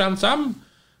Turbo Trans Am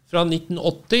fra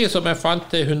 1980 som jeg fant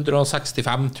til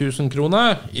 165 000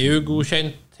 kroner.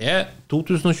 EU-godkjent til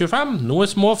 2025. Noe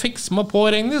småfiks må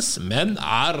påregnes, men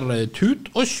tut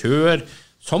og kjør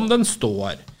som den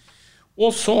står.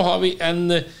 Og så har vi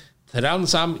en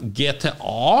Trans Am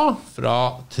GTA fra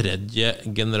tredje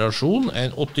generasjon,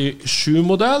 en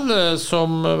 87-modell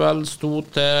som vel sto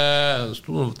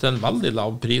til en veldig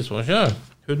lav pris, var det ikke?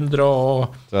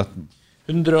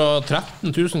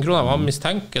 113 000 kroner var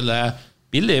mistenkelig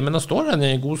billig, men det står den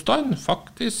i god stand,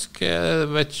 faktisk,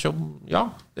 vet ikke om, ja,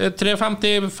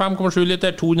 350, 5,7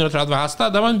 liter, 230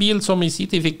 hester. Det var en bil som i sin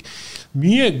tid fikk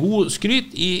mye god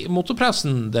skryt i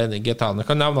motorpressen, den GTA-en. Jeg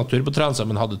kan nevne at Turbotransa,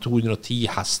 men hadde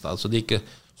 210 hester, så det er ikke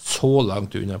så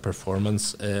langt unna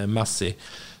performance-messig.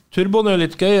 Turboen er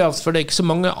litt gøy, for det er ikke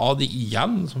så mange av de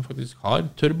igjen som faktisk har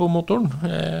turbomotoren.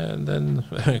 Den,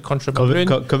 kanskje på grunn.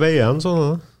 Hva veier en sånn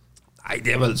da? Nei,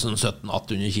 det er vel sånn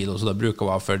 17-1800 kilo, så det bruker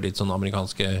å være for litt sånn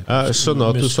amerikanske. Jeg skjønner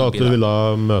at du sa at du ville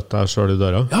møte deg selv i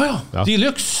døra. Ja.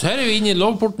 Deluxe, her er vi inne i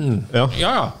lovporten. Ja.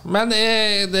 Men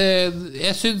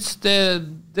jeg synes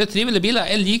det er trivelige biler.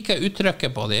 Jeg liker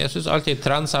uttrykket på det. Jeg synes alltid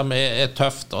Trans Am er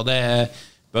tøft, og det er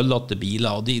bøllete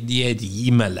biler, og de er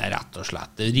rimelige, rett og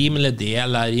slett. Det er rimelige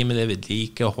deler, rimelige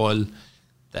vedlikehold.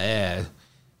 Det er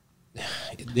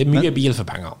mye bil for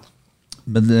pengene.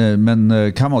 Men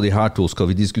hvem av de her to skal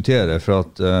vi diskutere? For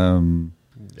at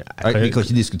vi kan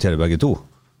ikke diskutere begge to.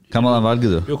 Hvem av dem velger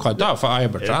du? Du kan ta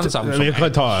for Trans Am. Vi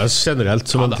kan ta generelt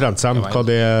som en Trans Am, hva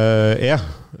det er.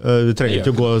 Vi trenger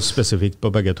ikke å gå spesifikt på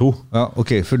begge to. Ja,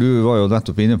 ok, for du var jo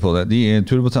nettopp inne på det. De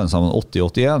Turbo-Trans Am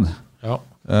 80-81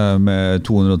 med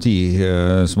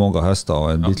 210 småga hester og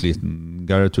en bitteliten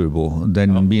Garrett-turbo.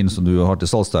 Den bilen som du har til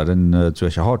salgs der, den tror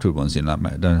jeg ikke har turboen sin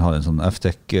mer. Den har en sånn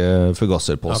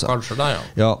F-Tech-forgasser på seg. Ja, kanskje det,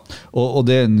 ja. Og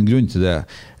det er en grunn til det.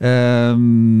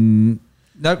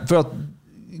 For at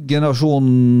generasjon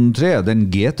 3, den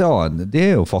GTA-en, det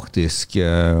er jo faktisk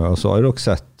altså Aerox-Z,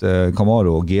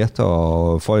 Camaro og GTA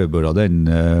Firebird av den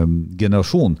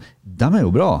generasjonen, de er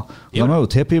jo bra. De har jo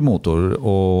TPI-motor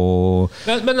og...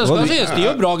 Men det skal sies, de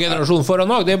er jo bra generasjon foran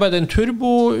også. Det er bare den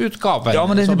turbo-utgaven. Ja,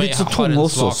 men den er blitt så tung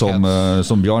også,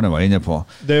 som Bjarne var inne på.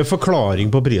 Det er jo forklaring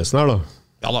på prisen her da.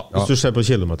 Ja da. Hvis du ser på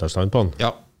kilometerstand på den.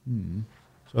 Ja.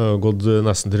 Så har det gått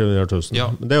nesten 300 000. Ja.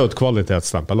 Men det er jo et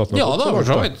kvalitetsstempel. Ja, det er for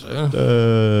så vidt.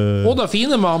 Og det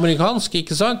fine med amerikansk,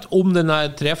 ikke sant? Om den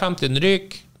er 350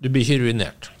 ryk, du blir ikke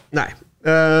ruinert. Nei.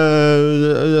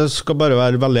 Det skal bare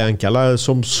være veldig enkel.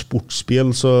 Som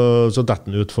sportsbil så detter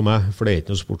den ut for meg, for det er ikke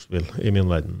noe sportsbil i min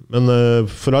verden. Men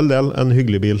for all del, en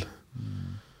hyggelig bil.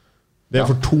 Det er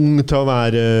for tung til å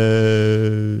være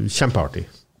kjempeartig.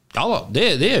 Ja da,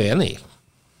 det er jeg enig i.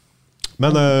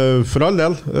 Men for all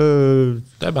del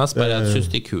det er mest bare jeg synes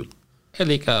det er kul. Jeg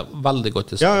liker veldig godt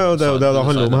det. Ja, det er jo det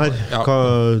handler om her.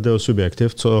 Det er jo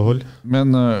subjektivt, så hold.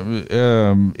 Men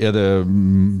er det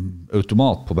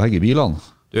automat på begge bilene?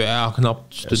 Jeg har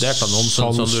knapt studert av noen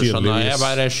som du skjønner. Jeg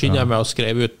bare skynder meg å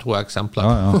skrive ut 2 eksempler.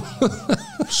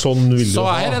 Sånn vil du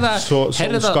ha. Sånn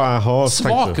skal jeg ha.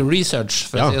 Svak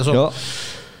research, for å si det sånn. Ja.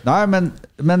 Nei, men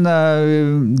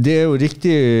det er jo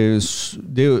riktig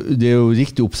det er jo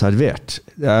riktig observert.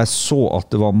 Jeg så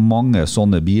at det var mange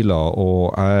sånne biler,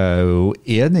 og jeg er jo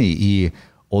enig i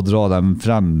å dra dem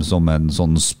frem som en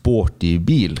sånn sporty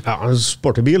bil. Ja, en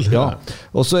sporty bil. Ja.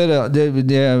 Og så er det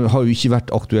har jo ikke vært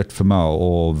aktuelt for meg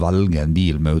å velge en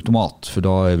bil med automat, for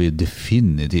da er vi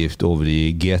definitivt over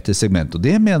i GT-segment, og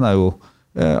det mener jeg jo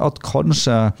at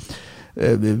kanskje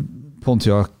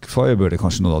Pontiac Firebird er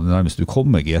kanskje noe av det nærmeste du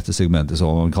kommer GT-segmentet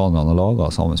som amerikanerne har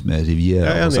laget sammen med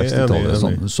Riviera på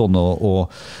 60-tallet. Sånn, og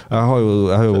jeg har jo,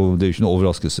 det er jo ikke noe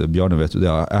overraskelse, Bjarne vet jo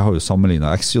det, jeg har jo sammenlignet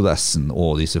XJS-en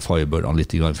og disse Firebirdene litt,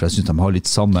 for jeg synes de har litt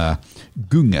samme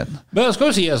gungen. Men det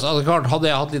skal jo sies at klart, hadde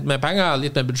jeg hatt litt mer penger,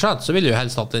 litt mer budsjett, så ville jeg jo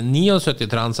helst hatt en 79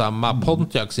 Trans Am med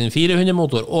Pontiac sin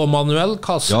 400-motor og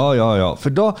manuellkasse. Ja,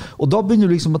 for da begynner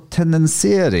du liksom å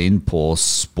tendensere inn på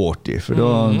sporty, for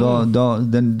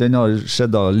den har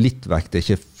skjedd litt vekk, det er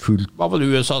ikke fullt. Hva var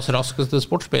det USAs raskeste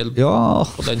sportsbil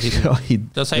på den tiden? Ja,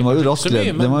 den var jo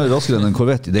raskere enn en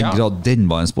Corvette, i den grad den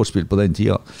var en sportsbil på den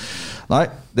tiden.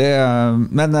 Nei,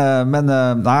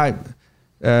 nei,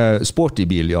 sporty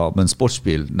bil, ja, men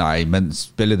sportsbil, nei, men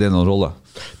spiller det noen rolle?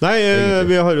 Nei,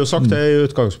 vi har jo sagt det i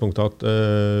utgangspunktet at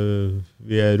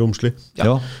vi er romslige.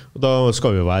 Ja. Og da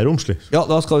skal vi være romslige. Ja,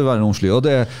 da skal vi være romslige, og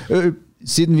det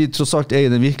siden vi tross alt er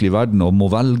i den virkelige verden og må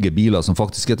velge biler som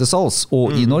faktisk er til salgs,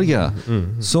 og i Norge,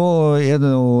 så er det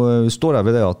står jeg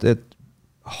ved det at jeg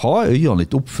har øynene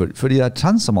litt opp for de der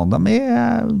Trans Amene,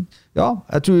 ja,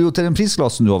 jeg tror jo til den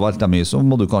prisklassen du har valgt dem i, så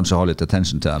må du kanskje ha litt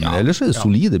attention til dem. Men ellers det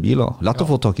solide biler. Lett å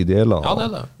få tak i deler. Ja, det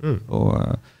er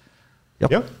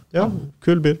det. Ja,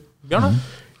 kul bil. Bjarne?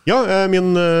 Ja,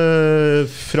 min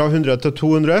fra 100 til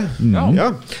 200.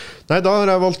 Ja. Nei, da har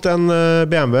jeg valgt en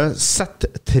BMW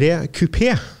Z3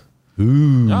 Coupé.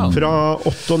 Fra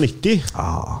 98.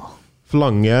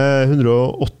 Forlanger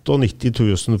 198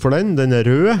 000 for den. Den er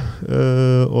rød,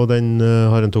 og den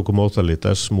har en 2,8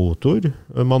 liters motor.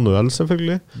 Manuell,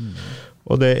 selvfølgelig.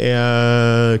 Og det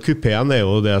Coupéen er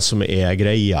jo det som er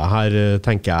greia her,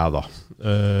 tenker jeg da.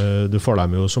 Du får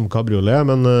dem jo som kabriolet,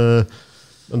 men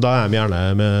da er de gjerne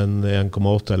med en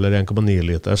 1,8 eller 1,9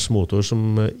 liters motor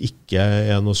som ikke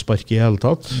er noe spark i hele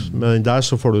tatt. Men der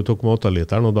så får du 2,8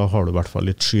 literen, og da har du I hvert fall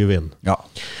litt skyv inn. Ja.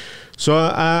 Så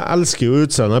jeg elsker jo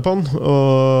utseendet på den,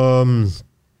 og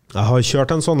jeg har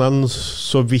kjørt en sånn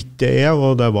så vidt det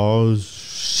og det var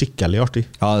skikkelig artig.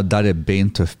 Ja, der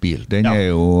beintøff bil. Den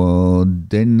er jo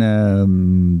den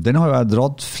har jo jeg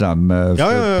dratt frem for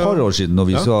et par år siden når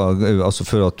vi så, altså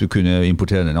for at du kunne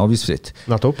importere den avgiftsfritt.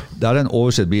 Nettopp. Det en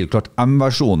oversett bil. Klart,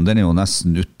 M-versjonen, den er jo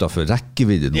nesten utenfor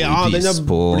rekkevidde nå I pris. Den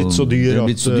blitt så dyr. Den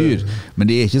blitt så dyr. Men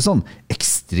det ikke sånn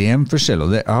ekstrem forskjell.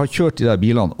 Og jeg har kjørt de der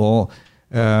bilene, og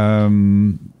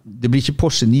det blir ikke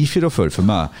Porsche 944 for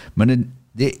meg, men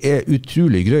det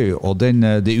utrolig gøy, og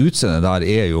det utseendet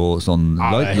der jo sånn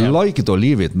like it or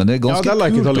leave it, men det ganske kult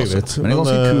like altså. Men det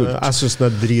ganske kult. Jeg synes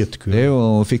det dritkul. Det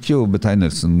fikk jo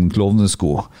betegnelsen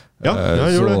klovnesko. Ja,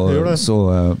 gjør det. Så,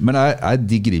 men jeg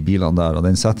digger de bilene der, og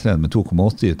den setter en med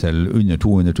 2,80 til under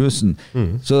 200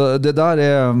 000. Så det der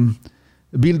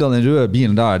bildet av den røde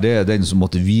bilen der, det den som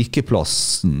måtte vike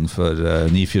plassen for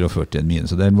 944 min,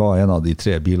 så den var en av de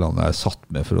 3 bilene jeg satt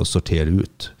med for å sortere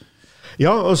ut.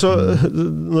 Ja, altså,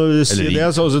 når du sier det,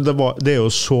 så, altså, det jo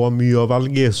så mye å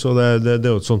velge I, så det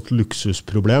jo et sånt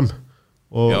luksusproblem.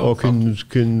 Og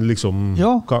kunne liksom,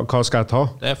 hva skal jeg ta?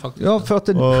 Det faktisk ja, for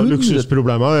at og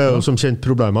luksusproblemer jo som kjent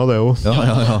problemer, det jo.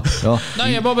 Ja.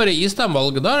 Nei, jeg var bare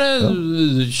istemvalget. Der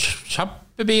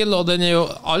kjempebil, og den jo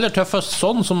aller tøffest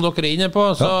sånn som dere inne på,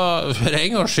 så for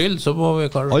en gangs skyld så må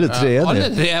vi kanskje... Alle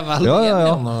tre veldig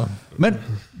enige. Men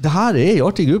det her en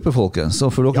artig gruppe, folkens, så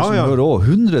for dere som hører også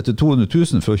 100 til 200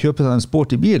 000 for å kjøpe seg en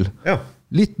sporty bil.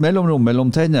 Litt mellomrom mellom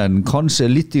tennene, kanskje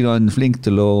litt flink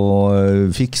til å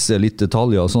fikse litt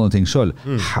detaljer og sånne ting selv.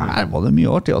 Her var det mye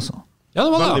artig, altså. Ja,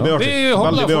 det var det. Vi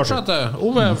holder å fortsette.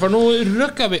 Ove, for nå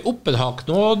røkker vi opp et hak.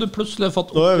 Nå har du plutselig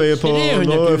fått 300 000.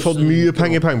 Nå har vi fått mye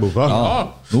penger I pengeboka.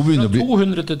 Nå fra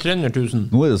 200 til 300 000.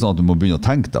 Nå det sånn at du må begynne å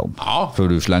tenke deg om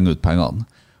før du slenger ut pengene.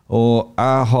 Og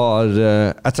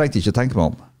jeg trengte ikke å tenke meg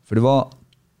om, for det var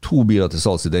 2 biler til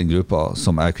salgs I den gruppa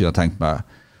som jeg kunne tenkt meg,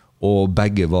 og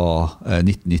begge var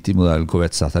 1990-modell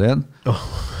Corvette ZR1,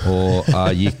 og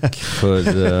jeg gikk for...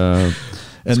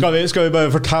 Skal vi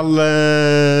bare fortelle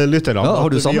lytterne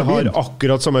at vi har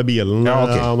akkurat samme bilen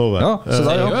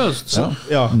seriøst?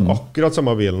 Akkurat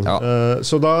samme bilen.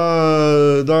 Så da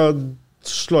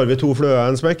slår vi 2 fløer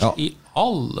en smekk. I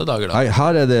alle dager da. Nei,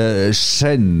 her det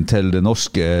skjenn til det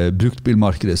norske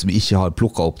bruktbilmarkedet som ikke har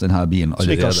plukket opp denne bilen allerede.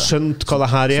 Som ikke har skjønt hva det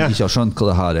her Som ikke har skjønt hva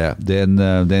det her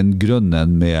Det en grønn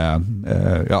en med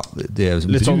det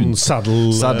litt brun,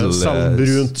 sånn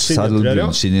saddlbrunt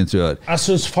skinninteriør. Jeg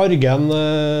synes fargen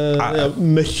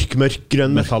mørk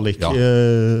grønn metallic.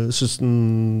 Synes den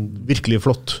virkelig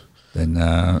flott. Den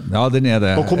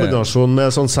det. Og kombinasjonen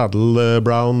med sånn saddle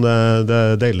brown, det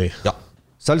deilig. Ja.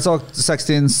 Selvsagt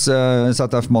 16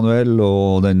 ZF manuell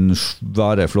og den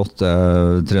svære flotte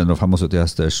 375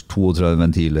 hesters 32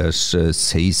 ventilers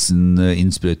 16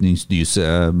 innsprøytningsdyse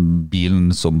bilen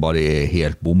som bare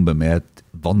helt bombe med et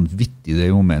vanvittig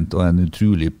drivmoment og en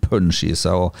utrolig punch I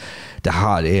seg, og det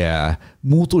her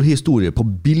motorhistorie på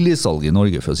billigsalg I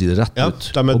Norge, for å si det rett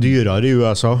ut. De dyrere I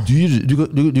USA.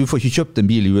 Du får ikke kjøpt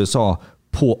en bil I USA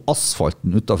på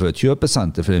asfalten utenfor et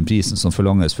kjøpesenter for den prisen som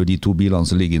forlanges for de 2 bilene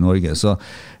som ligger I Norge. Så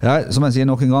som jeg sier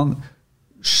nok en gang,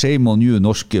 shame on you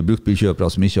norske bruktbilkjøpere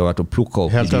som ikke har vært og plukket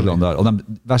opp de bilene der. Og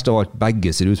de verste av alt,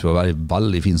 begge ser ut for å være I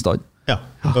veldig fin stand. Ja,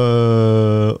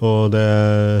 og det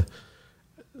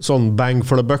sånn bang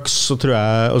for the bucks, så tror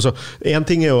jeg altså, en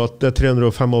ting jo at det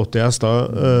 385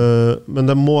 hester, men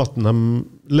den måten de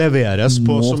leveres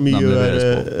på som gjør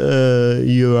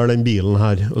gjøre den bilen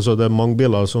her. Altså, det mange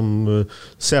biler som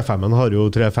C5-en har jo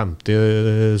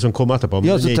 350 som kom etterpå,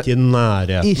 men den ikke i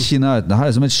nærheten. Ikke i nærheten.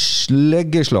 Dette som et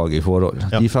sleggeslag i forhold.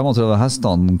 De 35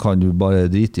 hestene kan du bare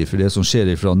drite i, for det som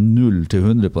skjer fra 0 til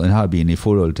 100 på denne bilen i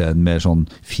forhold til en mer sånn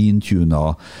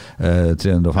fintuna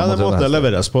 335 hester. Det måtte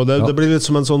leveres på. Det blir litt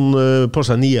som en sånn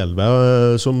Porsche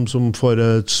 911 som får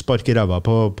et spark i ræva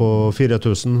på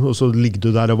 4000, og så ligger du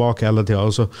der og vaker hele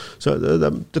tiden. Så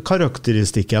det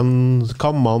karakteristikken,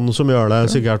 kammene som gjør det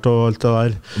sikkert, og alt det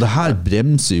der. Det her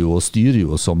bremser jo og styrer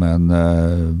jo som en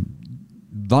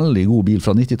veldig god bil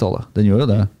fra 90-tallet. Den gjør jo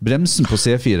det. Bremsen på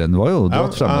C4-en var jo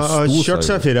dratt frem og Jeg har kjørt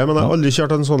C4, men jeg har aldri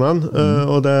kjørt en sånn en,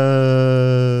 og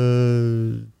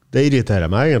det irriterer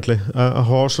meg egentlig. Jeg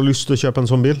har så lyst til å kjøpe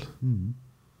en sånn bil.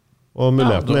 Og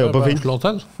muligheten er jo på Finn.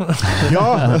 Nå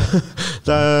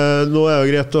er det jo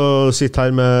greit å sitte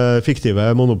her med fiktive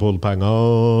monopolpenger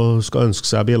og skal ønske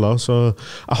seg biler, så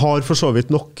jeg har for så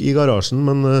vidt nok i garasjen,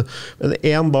 men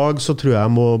en dag så tror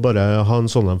jeg må bare ha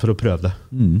en sånn en for å prøve det.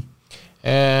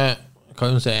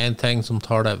 Kan jo si en ting som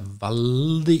tar det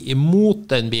veldig imot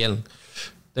den bilen.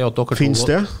 Det at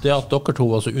dere to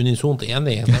var så unisont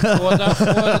enige.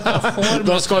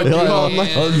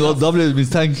 Da blir det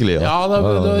mistenkelig.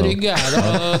 Da rygger jeg.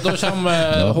 Da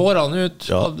kommer hårene ut.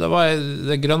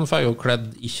 Det grønnfarge og kledd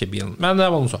ikke bilen. Men det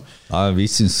var noe så. Vi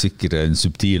synes sikkert det en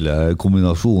subtile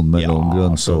kombinasjon mellom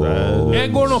grønt og...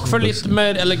 Jeg går nok for litt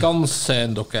mer eleganse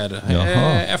enn dere.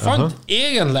 Jeg fant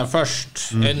egentlig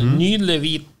først en nydelig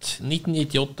hvit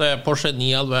 1998 Porsche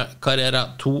 911 Carrera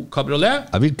 2 Cabriolet.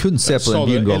 Jeg vil kun se på den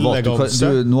bilen du har valgt.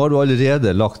 Nå har du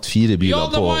allerede lagt 4 biler på. Ja,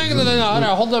 det var egentlig den her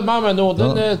jeg hadde med meg nå.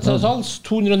 Den er til salgs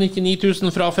 299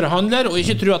 000 fra forhandler, og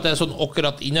ikke tro at det er sånn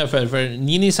akkurat innenfor, for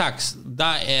 996,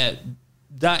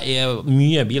 det er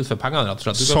mye bil for pengene, rett og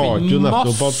slett. Du kan finne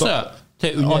masse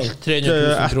til under 300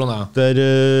 000 kroner. Etter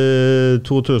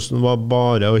 2000 var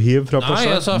bare å hive fra Porsche?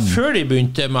 Nei, altså, før de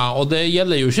begynte med, og det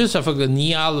gjelder jo ikke selvfølgelig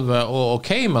 911 og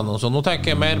Cayman og sånn. Nå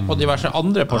tenker jeg mer på diverse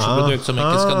andre Porsche-produkter som jeg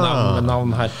ikke skal nevne med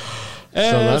navn her.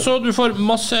 Så du får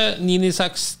masse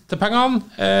 996 til pengene,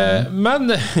 men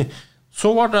så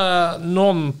var det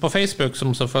noen på Facebook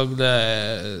som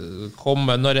selvfølgelig kom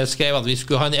når jeg skrev at vi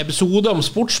skulle ha en episode om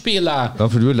sportsbiler. Ja,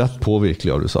 for du lett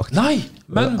påvirkelig, har du sagt. Nei,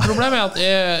 men problemet er at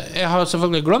jeg har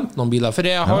selvfølgelig glemt noen biler, for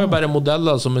jeg har jo bare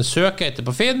modeller som jeg søker etter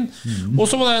på Finn, og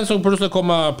så var det en som plutselig kom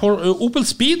med Opel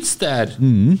Speedster,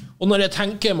 og når jeg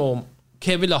tenker meg om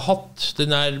hva ville jeg hatt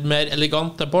den her mer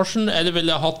elegante Porschen, eller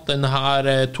ville jeg hatt den her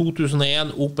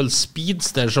 2001 Opel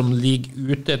Speedster som ligger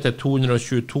ute til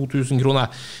 222 000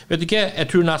 kroner. Vet du ikke, jeg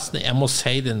tror nesten jeg må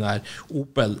si den der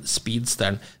Opel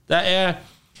Speedsteren. Det er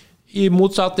i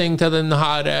motsetning til den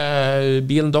her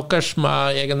bilen deres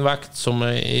med egen vekt som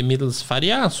er i middels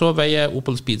ferje, så veier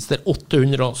Opel Speedster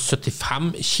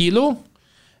 875 kilo.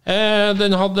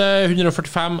 Den hadde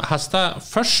 145 hester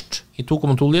først i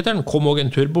 2,2 liter. Den kom også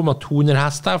en turbo med 200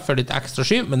 hester for litt ekstra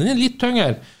skyv, men den er litt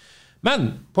tyngre.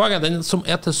 Men poenget, den som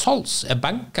er til salgs er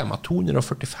benket med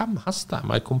 245 hester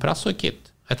med kompressorkit.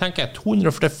 Jeg tenker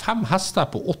 245 hester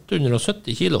på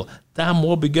 870 kilo, det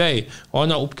må bli gøy. Og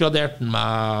han har oppgradert den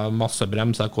med masse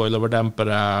bremser,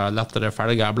 coiloverdempere, lettere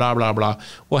felger, bla bla bla.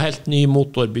 Og helt ny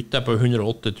motor byttet på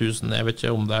 108 000. Jeg vet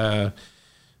ikke om det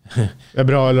er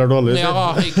bra eller dårlig.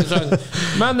 Ja, ikke sant.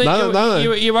 Men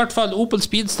i hvert fall Opel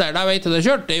Speedster, der vet jeg det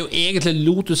kjørt. Det er jo egentlig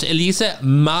Lotus Elise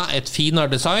med et finere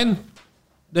design.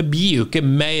 Det blir jo ikke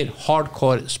mer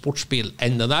hardcore sportsbil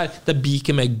enn det der. Det blir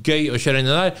ikke mer gøy å kjøre inn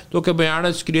det der. Dere må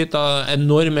gjerne skryte av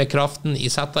enorme kraften i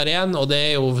ZR1, og det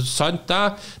er jo sant det,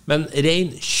 men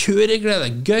ren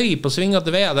kjøreglede, gøy på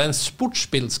svingete veier, det er en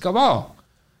sportsbil skal være.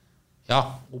 Ja,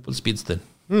 Opel Speedster.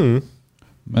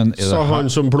 Men sa han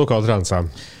som plukket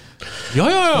trenseren.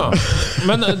 Ja.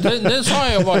 Men det sa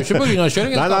jeg jo bare ikke på grunn av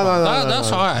kjøringen. Det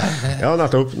sa jeg. Ja,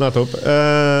 nettopp.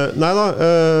 Neida,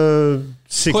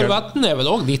 sikkert. Corvetten er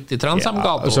vel også litt i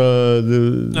Transam-gato.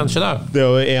 Det er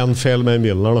jo en feil med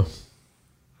bilen her da.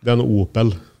 Det er en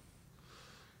Opel.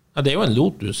 Ja, det er jo en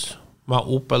Lotus med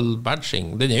Opel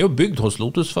badging. Den er jo bygd hos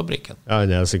Lotus-fabrikken. Ja,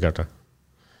 den er sikkert det.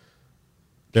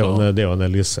 Det er jo en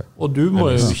Elise. Og du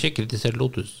må jo ikke kritisere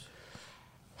Lotus.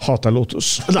 Hater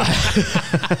Lotus. Nei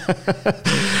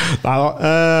da,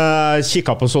 jeg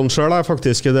kikket på sånn selv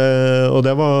faktisk, og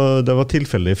det var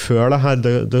tilfeldig før det her,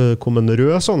 det kom en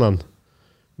rød sånn en,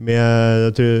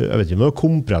 med, jeg vet ikke om det var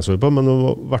kompressor på, men det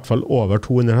var i hvert fall over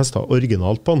 200 hester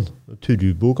originalt på den.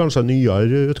 Turbo, kanskje en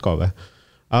nyere utgave.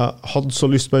 Jeg hadde så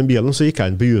lyst på den bilen, så gikk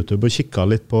jeg inn på YouTube og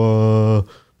kikket litt på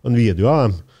en video av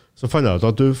dem. Så fant jeg ut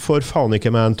at du får faen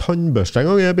ikke med en tannbørste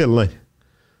en gang i bilen der.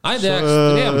 Nei, det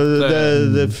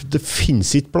ekstremt... Det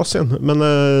finnes ikke plass igjen. Men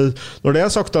når det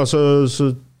sagt da,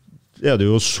 så det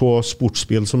jo så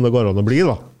sportsbil som det går an å bli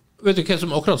da. Vet du hva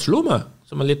som akkurat slo meg,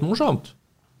 som litt morsomt?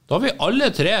 Da har vi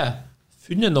alle tre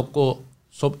funnet noe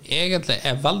som egentlig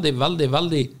veldig, veldig,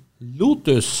 veldig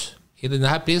Lotus i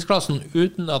denne prisklassen,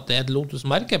 uten at det et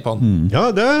Lotus-merke på den. Ja,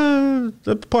 det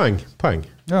poeng.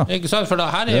 Ja. Ikke sant? For det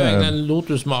her jo egentlig en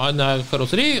Lotus med annen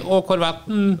karosseri, og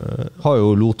Corvetten... Har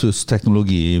jo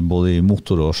Lotus-teknologi både i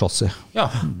motor og chassis. Ja.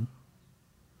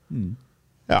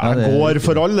 Ja, det går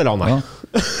for alderne. Ja.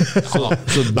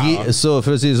 Så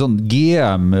for å si det sånn,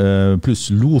 GM pluss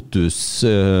Lotus,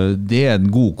 det en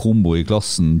god kombo i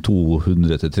klassen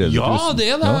 200-300 000. Ja,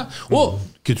 det det. Og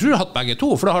jeg tror du har hatt begge to,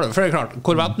 for det er klart,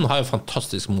 Corvetten har jo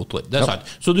fantastisk motor, det sant.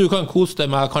 Så du kan kose deg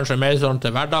med kanskje mer sånn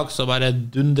til hverdags og bare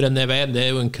dundre ned veien, det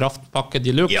jo en kraftpakke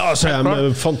de luxe. Ja, så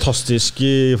det fantastisk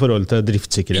i forhold til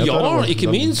driftsikkerhet. Ja, ikke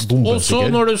minst. Og så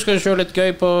når du skal kjøre litt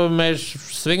gøy på mer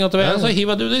svinger til veien, så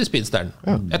hiver du det i Speedsteren.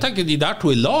 Ja. Jeg tenker de der to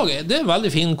i lag, det en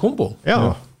veldig fin kombo.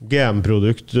 Ja,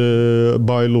 GM-produkt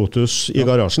by Lotus i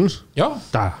garasjen. Ja.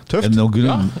 Det tøft. Det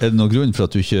noen grunn for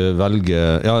at du ikke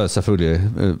velger... Ja,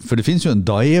 selvfølgelig. For det finnes jo en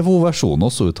Daewoo-versjon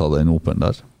også ut av den Opelen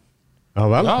der. Ja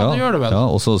vel? Ja, det gjør det vel. Ja,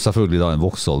 og så selvfølgelig da en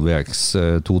Vauxhall VX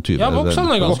 220. Ja, Vauxhall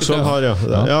ganske tøft.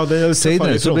 Ja, det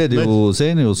senere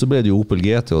så ble det jo Opel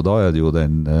GT, og da det jo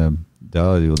den... Det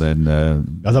jo den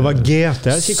ja, det var GT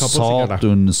jeg kikket på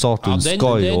Saturn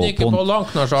Sky den ikke på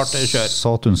langt når kjør.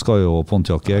 Saturn Sky og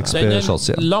Pontiac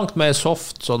XP-chassis. Den langt mer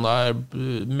soft, sånn der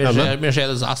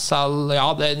Mercedes SL, ja,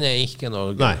 den ikke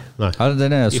noe Nei.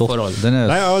 Den soft. Nei,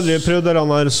 jeg har aldri prøvd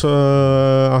den her, så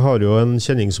jeg har jo en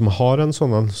kjenning som har en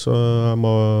sånn, så jeg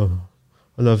må...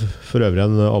 Det for øvrig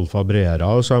en Alfa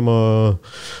Brera, så jeg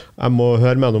må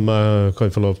høre med om jeg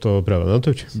kan få lov til å prøve den en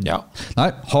tur. Ja. Nei,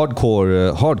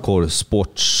 hardcore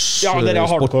sports. Ja, det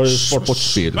hardcore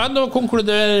sportsbil. Men nå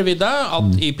konkluderer vi det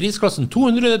at i prisklassen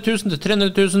 200 000 til 300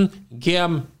 000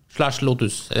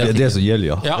 GM/Lotus. Det det som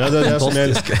gjelder, ja. Ja, det det som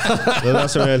gjelder. Det det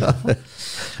som gjelder.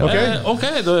 Ok,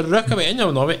 da røkker vi enda,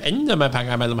 nå har vi enda mer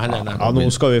penger mellom hendene. Ja, nå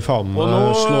skal vi faen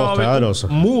slå til her, altså.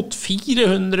 Mot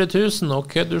 400 000, og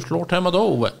hva du slår til med da,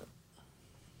 Ove?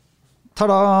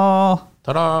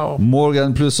 Tada!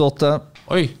 Morgan pluss 8.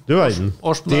 Oi, du verden.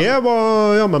 Det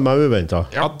var jammen meg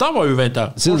uventet. Ja, det var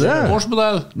uventet.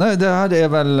 Årsmodell. Nei, det her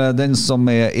vel den som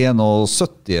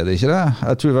 71, det ikke det?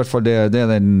 Jeg tror i hvert fall det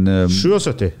den...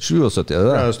 77. 77, det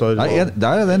Nei,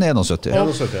 der den 71.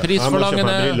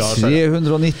 Prisforlangene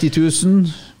 390 000.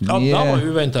 Ja, det var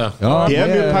uventet. Ja, det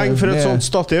mye penger for et sånt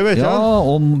stativ, vet jeg.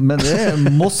 Ja, men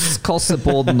det Moss-kasse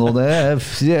på den, og det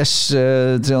fresh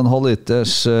 3,5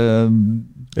 liters...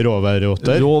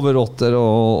 Rover-8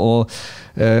 og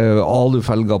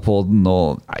alufelger på den,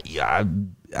 og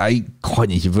jeg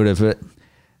kan ikke for det, for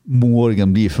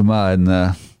Morgan blir for meg en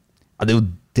det jo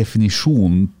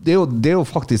definisjonen, det jo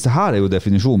faktisk, det her jo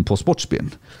definisjonen på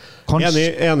sportsbilen.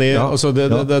 Enig. Ja. Altså, det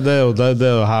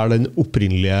jo her den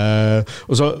opprinnelige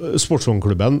altså,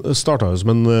 Sportsvognklubben startet jo som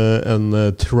en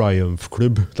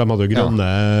Triumph-klubb. De hadde jo grønne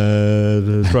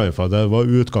Triumpher. Det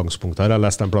var utgangspunktet her. Jeg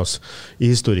leste en plass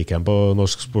i historikken på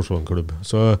Norsk Sportsvognklubb.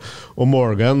 Og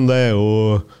Morgan, det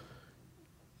jo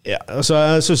ja, altså,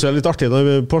 jeg synes det litt artig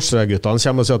når Porsche-guttene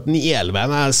kommer og sier at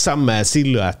 911 samme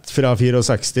silhuett fra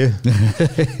 64.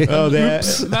 Ja,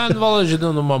 men var det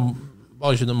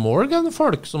ikke noe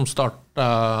Morgan-folk som startet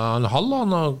en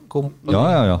Halland og kompani?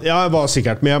 Ja, jeg var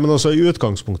sikkert med, men også i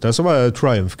utgangspunktet så var det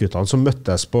Triumph-guttene som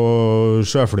møttes på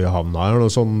sjøflyhavna eller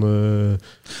noe sånn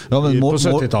på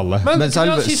 70-tallet. Men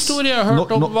hva historie jeg har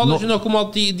hørt om, var det ikke noe om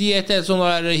at de etter sånn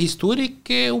der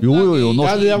historik-opplegg? Jo,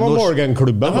 det var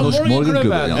Morgan-klubben. Norsk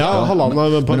Morgan-klubben, ja. Halland på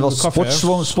men det var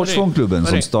Sportsvognklubben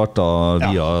som startet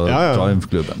via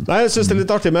Triumph-klubben. Nei, jeg synes det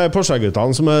litt artig med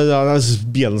Porsche-guttene, som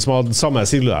bilen som hadde samme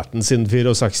silhuetten siden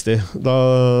 64. Da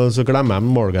så glemmer jeg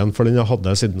Morgan, for den jeg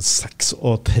hadde siden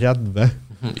 36.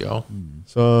 Ja.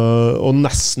 Så, og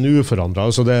nesten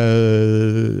uforandret, så det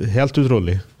helt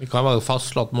utrolig. Vi kan vel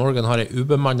fastslå at Morgan har en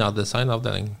ubemannet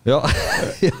designavdeling. Ja,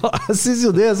 jeg synes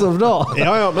jo det så bra.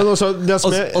 Ja, men også, det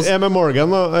som med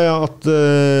Morgan at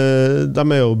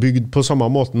de jo bygd på samme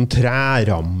måten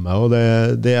treramme, og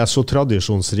det så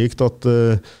tradisjonsrikt at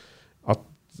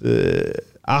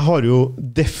jeg har jo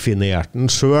definert den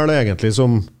selv egentlig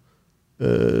som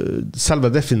selve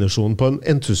definisjonen på en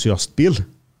entusiastbil.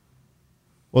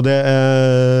 Og det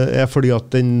fordi at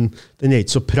den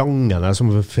ikke så prangende som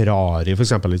Ferrari for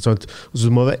eksempel, ikke sant? Så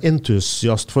du må være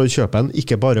entusiast for å kjøpe en,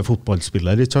 ikke bare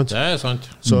fotballspiller, ikke sant? Det sant.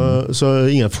 Så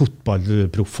ingen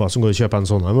fotballproffer som går og kjøper en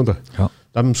sånn, vet du. Ja.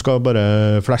 De skal bare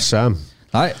flashe.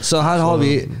 Nei, så her har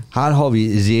vi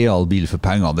real bil for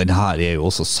pengene. Den her jo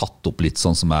også satt opp litt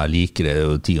sånn som jeg liker det.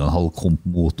 10,5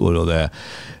 komp-motor, og det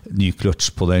ny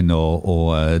kløtsj på den,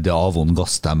 og det Avon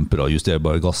gassdempere,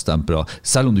 justerbare gassdempere.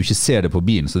 Selv om du ikke ser det på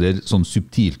bilen, så det sånn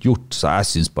subtilt gjort, så jeg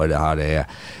synes bare det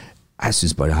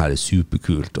her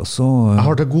superkult. Og så, jeg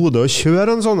har til gode å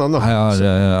kjøre en sånn en da.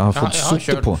 Jeg har fått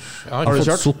suttet på. Jeg har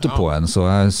fått suttet på en, så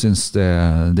jeg synes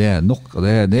det nok. Og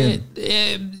det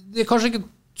er kanskje ikke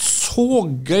så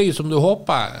gøy som du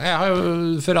håper. Jeg har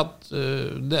jo for at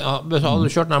hvis du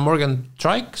hadde kjørt den Morgan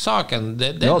Trike-saken,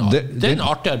 den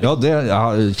artigere. Ja, det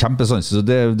er kjempesans.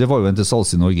 Det var jo en til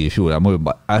salgs i Norge i fjor.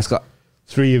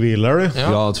 Three-wheeler?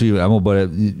 Ja, three-wheeler. Jeg må bare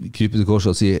krype til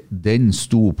korset og si den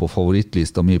sto på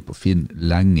favorittlista mi på Finn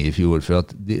lenge i fjor, for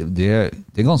at det er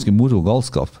ganske moro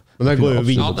galskap. Men det går jo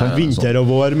vinter og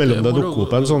vår mellom det dukker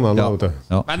opp en sånn.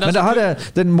 Ja. Men det her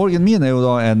den Morgan min jo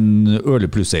da en Early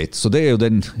Plus 8, så det jo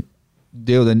den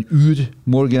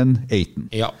ur-Morgan 8.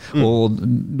 Ja. Og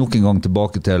nok en gang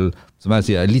tilbake til, som jeg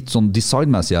sier, litt sånn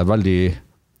designmessig jeg veldig,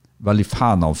 veldig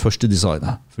fan av første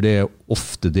designet, for det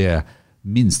ofte det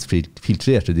minst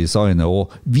filtrerte designet,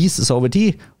 og viser seg over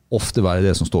tid ofte være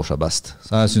det som står seg best.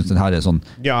 Så jeg synes den her sånn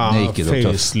naked og tøff.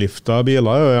 Facelifta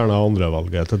biler jo gjerne andre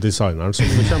valget til designeren som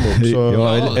kommer opp. Så. Ja,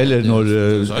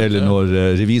 eller når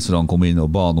revisorene kommer inn og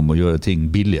ba om å gjøre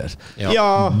ting billigere.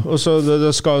 Ja, og så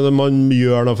det skal man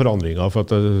gjøre noen forandringer for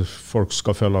at folk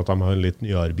skal føle at de har en litt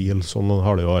nyere bil. Sånn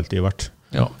har det jo alltid vært.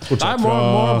 Ja. Bortsett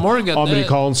fra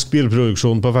amerikansk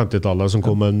bilproduksjon på 50-tallet som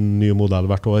kom med en ny modell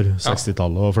hvert år,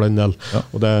 60-tallet og for den del,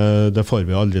 og det får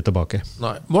vi aldri tilbake.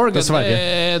 Nei. Morgan,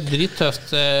 det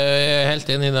drittøft, jeg er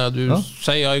helt enig i det du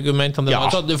sier argumentene,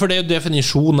 for det jo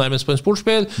definisjonen nærmest på en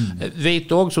sportsbil. Vet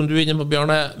også, som du er inne på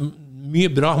Bjarne, mye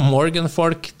bra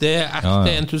Morgan-folk, det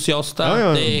ekte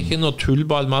entusiaster, det ikke noe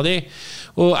tullball med de.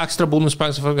 Og ekstra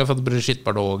bonuspoeng selvfølgelig for at Brigitte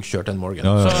Bardot kjørte en Morgan.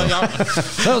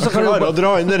 Så kan du bare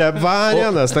dra inn det hver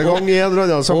eneste gang i en eller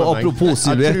annen sammenheng. Og apropos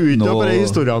silhuetten og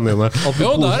historiene dine.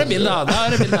 Jo, da det bilder.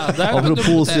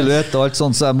 Apropos silhuett og alt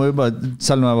sånt, så jeg må jo bare,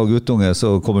 selv om jeg var guttunge,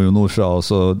 så kommer jeg jo nordfra, og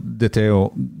så dette jo,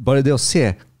 bare det å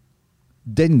se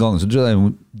den gangen, så tror jeg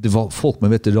det var folk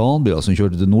med veteranbiler som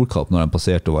kjørte til Nordkapp når de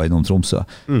passerte og var innom Tromsø.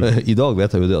 I dag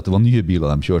vet jeg jo det at det var nye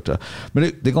biler de kjørte.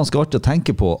 Men det ganske artig å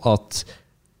tenke på at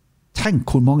tenk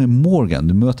hvor mange Morgan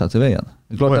du møter etter veien.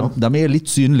 Klart, de litt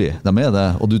synlige, de det,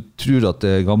 og du tror at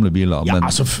det gamle biler, men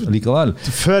altså, likevel.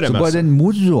 Så bare den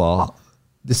moroa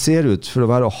det ser ut for å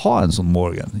være å ha en sånn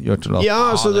Morgan.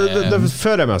 Altså det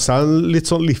fører med seg en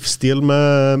litt sånn livsstil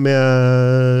med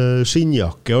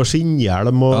skinnjakke og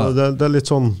skinnhjelm, og det litt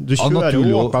sånn, du kjører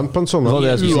jo åpent på en sånn.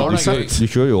 Du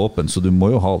kjører jo åpent, så du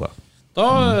må jo ha det. Da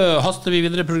haster vi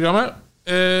videre i programmet.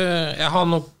 Jeg har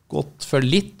nok gått for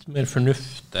litt mer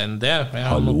fornuft enn det. Jeg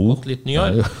har nok gått litt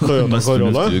nyere.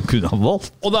 Du kunne ha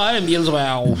valgt. Og det en bil som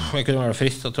jeg kunne være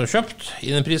fristet til å kjøpt.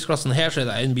 I den prisklassen her så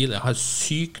det en bil jeg har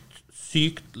sykt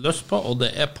lyst på, og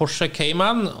det Porsche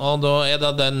Cayman, og da det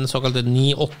den såkalte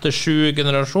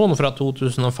 987-generasjonen fra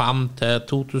 2005 til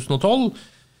 2012.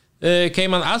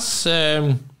 Cayman S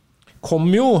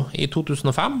kom jo i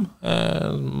 2005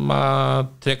 med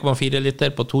 3,4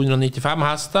 liter på 295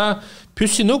 hester.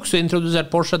 Pussig nok så introduserte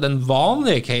Porsche den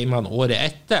vanlige Cayman året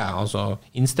etter, altså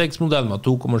innstegsmodellen med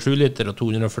 2,7 liter og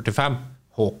 245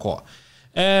 HK.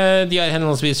 De har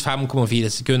henholdsvis 5,4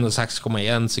 sekunder og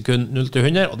 6,1 sekund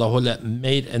 0-100, og da holder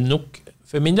mer enn nok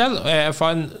for min del. Jeg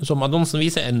fant, som annonsen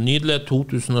viser, en nydelig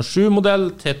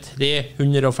 2007-modell til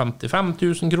 355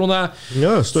 000 kroner.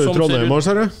 Ja, står i Trondheim,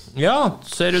 ser du? Ja,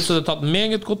 ser ut som det tatt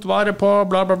meget godt vare på,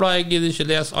 bla bla bla. Jeg gidder ikke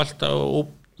lese alt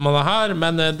opp med det her,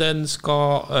 men den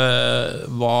skal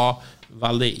være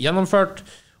veldig gjennomført,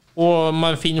 og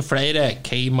man finner flere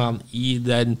Cayman i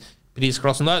den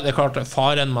prisklassen der. Det klart,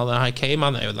 faren med det her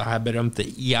Cayman jo det her berømte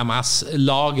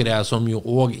IMS-lagret, som jo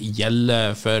også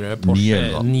gjelder for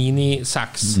Porsche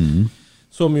 996,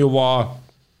 som jo var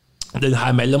den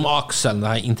her mellomakselen,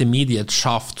 den her intermediate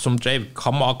shaft, som drev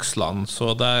kamakslene,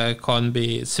 så det kan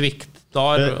bli svikt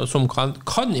der, som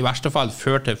kan i verste fall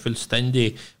føre til fullstendig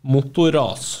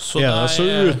motorras. Så det så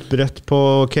utbredt på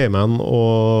Cayman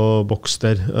og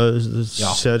Boxster.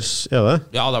 Ja,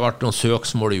 det har vært noen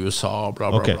søksmål i USA, bla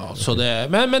bla bla. Så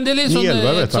men det litt sånn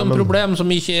et sånn problem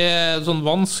som ikke sånn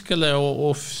vanskelig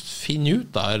å finne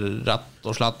ut der, rett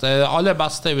og slett. Det aller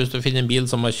beste hvis du finner en bil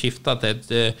som har skiftet til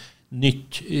et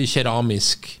nytt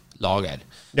keramisk lager.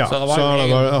 Ja, så har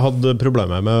jeg hatt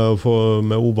problemer med å få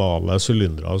med ovale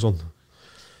sylindere og sånn.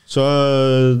 Så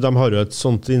de har jo et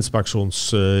sånt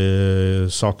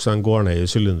inspeksjonssak som går ned i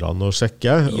sylindrane og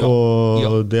sjekker,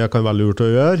 og det kan være lurt å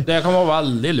gjøre. Det kan være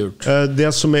veldig lurt. Det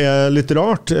som litt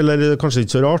rart, eller kanskje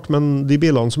ikke så rart, men de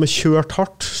bilene som kjørt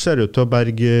hardt, ser ut til å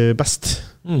berge best.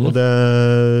 Og det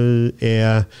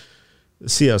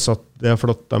sies at det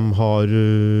fordi at de har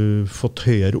fått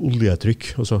høyere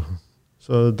oljetrykk også.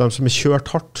 Så de som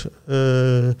kjørt hardt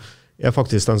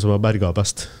faktisk den som har berget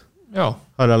best. Ja.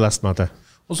 Har jeg lest meg til.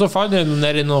 Og så fant jeg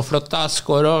ned i noen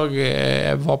flytteesker og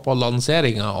jeg var på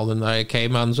lanseringen av den der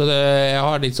Cayman, så jeg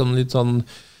har litt sånn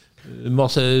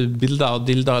masse bilder og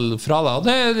dilder fra det, og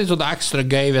det litt sånn ekstra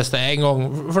gøy hvis det en gang,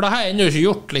 for det har jeg ennå ikke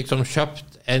gjort, liksom kjøpt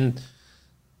en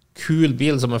kul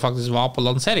bil som jeg faktisk var på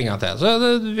lanseringen til, så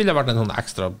det ville vært en sånn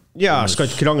ekstra... Ja, jeg skal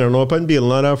ikke krangle nå på en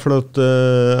bilen her, for at,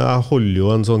 jeg holder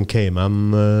jo en sånn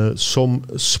Cayman som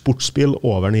sportsbil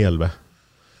over 911.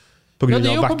 Ja,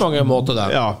 det jo på mange måter det.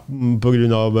 Ja, på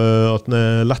grunn av at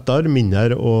den lettere,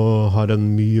 mindre og har en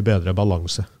mye bedre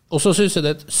balanse. Og så synes jeg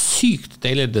det et sykt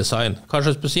deilig design.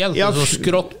 Kanskje spesielt så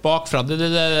skrått bakfra. Det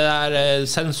der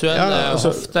sensuelle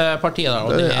hoftepartiet der.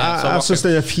 Og det jeg synes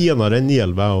den finere enn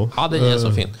 911 også. Ja, den så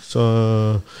fin. Så,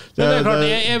 men det klart,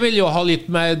 jeg vil jo ha litt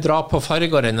mer dra på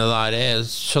farger enn det der.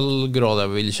 Sølvgrå, det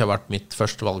vil ikke ha vært mitt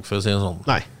første valg, for å si det sånn.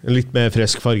 Nei, litt mer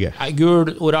frisk farge.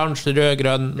 Gul, oransje, rød,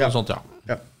 grønn, noe sånt, ja.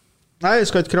 Nei,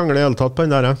 jeg skal ikke krangle i hele tatt på den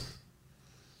der,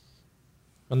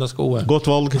 Men det skal også. Godt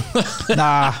valg.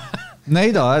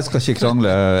 Nei da, jeg skal ikke krangle.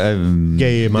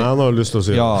 Gayman har lyst til å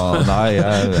si. Ja, nei,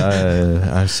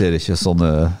 jeg ser ikke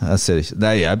sånne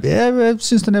Nei, jeg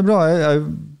synes den bra.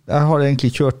 Jeg har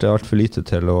egentlig kjørt det alt for lite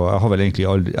til, og jeg har vel egentlig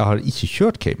aldri Jeg har ikke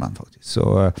kjørt Cayman faktisk, så,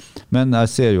 men jeg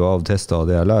ser jo av tester og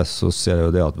det jeg leser, så ser jeg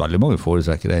jo det at veldig mange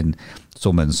foretrekker den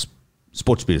som en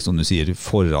sportsbil, som du sier,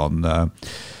 foran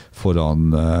en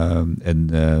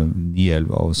 911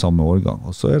 av samme årgang.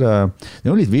 Og så det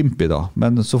jo litt vimpig da,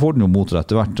 men så får den jo motor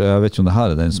etter hvert. Jeg vet ikke om det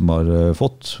her den som har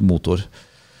fått motor.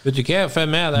 Vet du ikke, for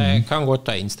meg det kan godt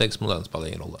ta innstegsmodellen spiller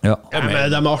ingen rolle. Ja,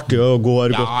 men de artige og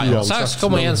går godt uansett.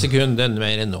 6,1 sekund, den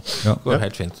mer enn nå. Går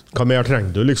helt fint. Hva mer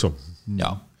trenger du liksom?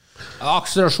 Ja.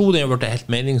 Akselerasjonen har vært helt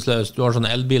meningsløst. Du har sånne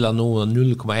elbiler nå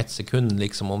 0,1 sekund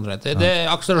liksom omtrent.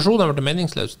 Akselerasjonen har vært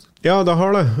meningsløst. Ja, det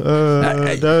har det.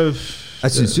 Jeg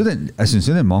synes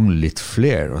jo den mangler litt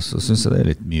flair, og så synes jeg det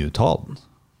litt mye ut av den.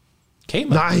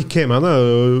 Cayman? Nei, Cayman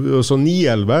jo så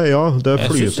 911, ja, det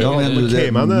flyter. Ja,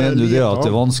 mener du det at det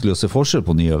vanskelig å se forskjell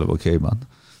på 911 og Cayman?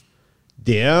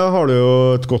 Det har du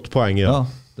jo et godt poeng i. Ja,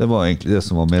 det var egentlig det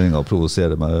som var meningen å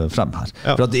provosere meg frem her.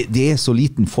 Ja. For at det så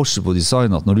liten forskjell på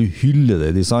design at når du hyller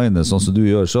det designet sånn som du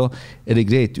gjør, så det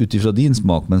greit ut ifra din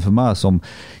smak, men for meg som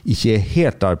ikke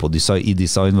helt der på i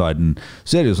designverden,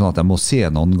 så det jo sånn at jeg må se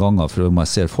noen ganger for om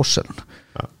jeg ser forskjellen.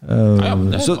 Ja.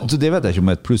 Så det vet jeg ikke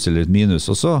om et pluss eller et minus.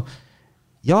 Og så,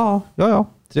 ja.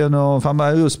 305.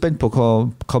 Jeg jo spent på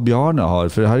hva Bjarne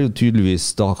har, for her jo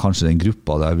tydeligvis da kanskje den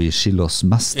gruppa der vi skiller oss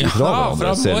mest ifra hverandre.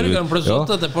 Ja, fra morgen pluss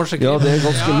 8 til Porsche Cayman. Ja, det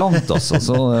ganske langt altså.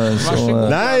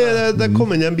 Nei, det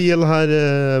kom inn en bil her,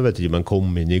 jeg vet ikke om den kom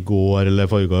inn i går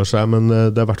eller forgårs, men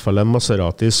det i hvert fall en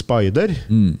Maserati Spider,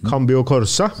 Cambio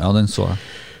Corsa. Ja, den så jeg.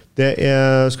 Det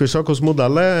skal vi se hvilken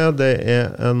modell det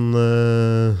en,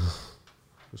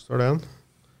 hvor står det en?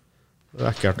 Det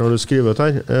ekkert når du skriver ut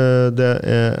her. Det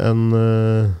en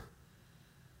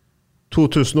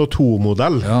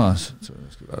 2002-modell. Ja,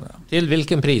 til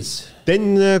hvilken pris?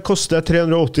 Den koster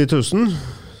 380 000.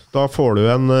 Da får du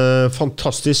en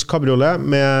fantastisk kabriolet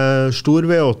med stor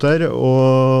V8-er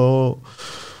og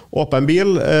åpen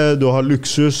bil. Du har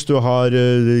luksus, du har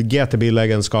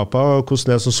GT-bilegenskaper.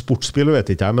 Hvordan det som sportsbil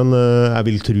vet ikke jeg, men jeg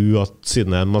vil tro at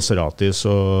siden det en Maserati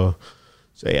så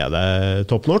det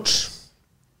top notch.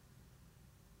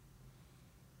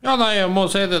 Ja, nei, jeg må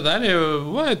si det der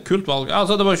var et kult valg.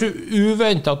 Altså, det var ikke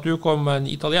uventet at du kom med en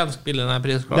italiensk bil i denne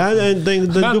prisklassen. Nei, den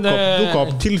dukket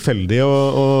opp tilfeldig,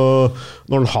 og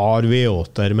når den har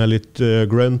V8-er med litt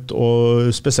grunt,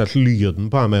 og spesielt lyden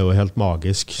på dem jo helt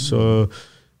magisk. Så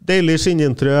deilig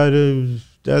skinninteriør,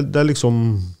 det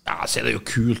liksom... Ja, så det jo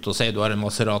kult å si du har en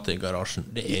Maserati i garasjen.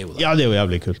 Det jo det. Ja, det jo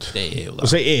jævlig kult. Det jo det. Og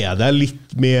så det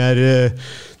litt mer...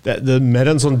 Det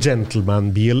mer en sånn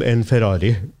gentleman-bil enn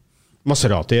Ferrari.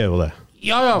 Maserati jo det.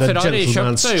 Ja, Ferrari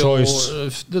kjøpte jo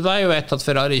det er jo et at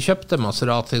Ferrari kjøpte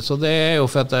Maserati, så det jo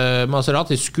for at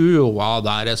Maserati skulle jo ha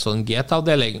der en sånn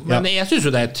GT-avdeling, men jeg synes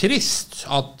jo det trist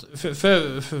at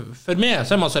for meg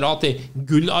så Maserati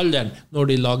gullalderen når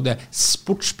de lagde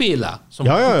sportsbiler som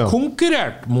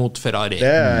konkurrerte mot Ferrari. Det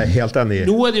jeg helt enig i.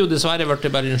 Nå det jo dessverre vært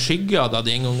bare en skygge da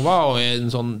de en gang var, og en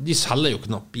sånn, de selger jo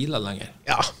knapt biler lenger.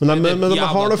 Ja, men de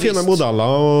har noen fine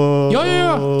modeller.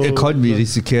 Og kan vi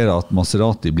risikere at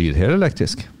Maserati blir helelektrisk?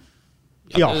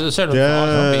 Ja, det tror jeg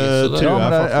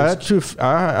faktisk.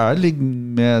 Jeg ligger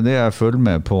med det jeg følger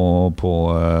med på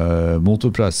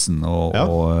motorpressen, og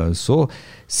så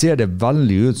ser det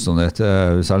veldig ut som dette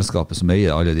selskapet som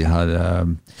eier alle de her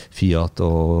Fiat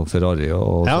og Ferrari,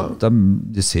 og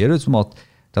det ser ut som at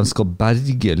de skal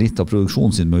berge litt av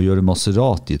produksjonen sin med å gjøre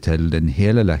Maserati til den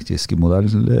helelektriske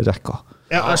modellrekka.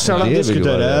 Ja, jeg ser de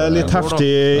diskuterer litt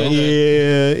heftig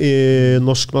i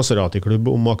Norsk Maserati-klubb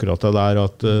om akkurat det der,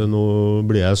 at nå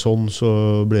blir jeg sånn, så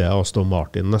blir jeg Aston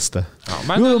Martin neste. Ja,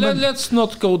 men let's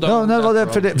not go down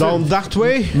down that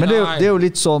way. Men det jo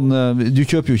litt sånn, du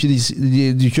kjøper jo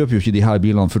ikke de her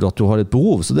bilene for at du har et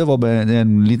behov, så det var bare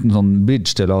en liten sånn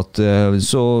bridge til at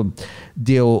så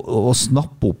det å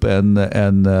snappe opp en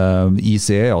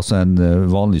ICE, altså en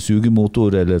vanlig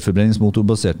sugemotor eller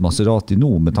forbrenningsmotorbasert Maserati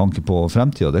nå med tanke på fremtiden,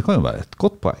 det kan jo være et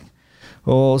godt poeng.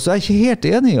 Og så jeg ikke helt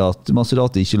enig i at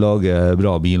Maserati ikke lager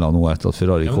bra biler nå etter at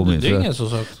Ferrari kom inn. Det ingen som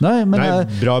sagt. Nei,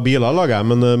 bra biler lager jeg,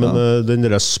 men den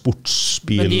der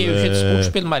sportsbil... Men de jo ikke et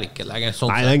sportsbilmerke lenger.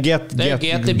 Nei, det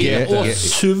GT-bil og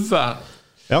SUV.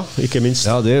 Ja, ikke minst.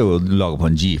 Ja, det jo laget på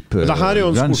en Jeep. Det her jo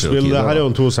en sportsbil, det her jo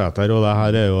en toseter, og det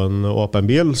her jo en åpen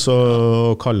bil, så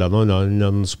å kalle det noe annet enn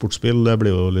en sportsbil, det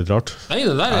blir jo litt rart. Nei,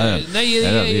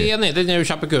 jeg enig, den jo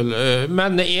kjempekul.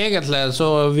 Men egentlig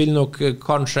så vil nok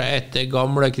kanskje et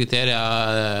gamle kriterier...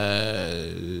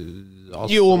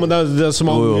 Jo, men det er så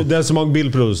mange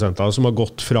bilprodusenter som har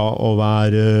gått fra å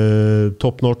være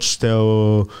top notch til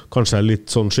å kanskje litt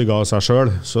sånn skygge av seg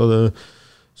selv, så det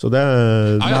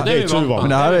ikke så uvanlig.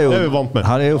 Men det vi vant med.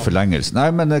 Her jo forlengelsen. Nei,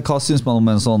 men hva synes man om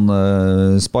en sånn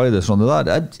Spider sånn det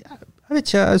der? Jeg vet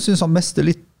ikke, jeg synes han mester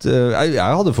litt jeg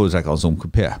hadde foretrekket han som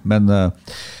coupé, men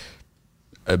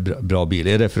bra bil.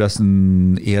 Er det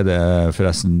forresten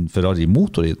Ferrari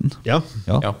motor i den? Ja.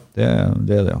 Det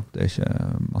det. Det ikke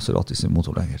Maserati sin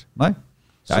motor lenger. Nei.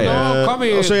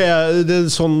 Altså det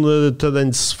sånn til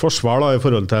dens forsvar da, i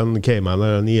forhold til en Cayman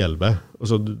eller en 911.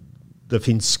 Altså det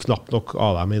finnes knapt nok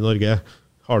av dem i Norge.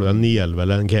 Har du en 911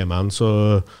 eller en Cayman,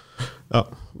 så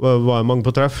var mange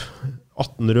på treff.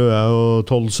 18 røde og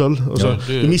 12 sølv. Altså,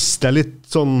 du mister litt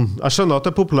sånn... Jeg skjønner at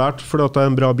det populært, fordi at det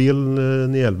en bra bil,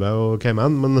 911 og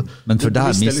Cayman, men for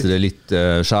der mister det litt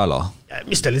sjela? Jeg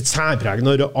mister litt særpreg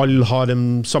når alle har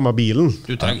den samme bilen.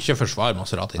 Du trenger ikke forsvare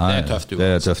Maserati, det tøft uansett.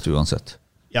 Det tøft uansett.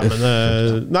 Ja, men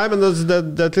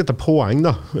det et lite poeng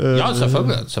da. Ja,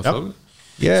 selvfølgelig.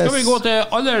 Yes. Skal vi gå til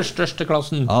aller største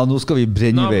klassen? Ja, nå skal vi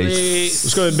brenne vei.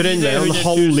 Nå skal vi brenne en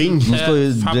halving.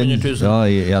 500 000. Ja,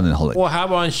 igjen en halving. Og her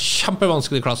var en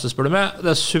kjempevanskelig klasse, spør du meg.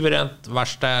 Det suverent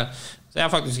verste. Så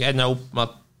jeg faktisk ender opp med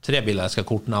at 3 biler jeg skal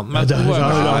korte navn. Men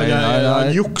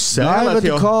jukse. Nei, vet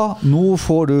du hva? Nå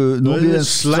får du nå blir det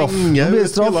straff.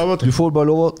 Du får bare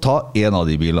lov å ta en av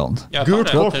de bilene. Gult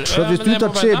kort. For hvis du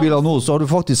tar 3 biler nå, så har du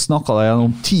faktisk snakket deg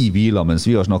gjennom 10 biler, mens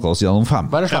vi har snakket oss gjennom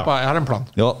 5. Bare slapp av, jeg har en plan.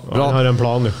 Ja, bra. Jeg har en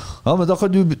plan, jo. Ja, men da kan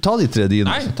du ta de 3 dine.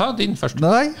 Nei, ta din først.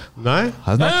 Nei? Jeg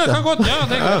kan godt, ja,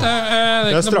 det godt.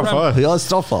 Det straffa. Ja,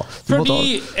 straffa.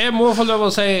 Fordi jeg må få lov å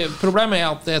si, problemet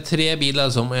at det 3 biler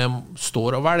som jeg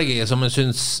står og velger, som jeg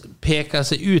synes peker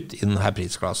seg ut i denne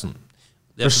prisklassen.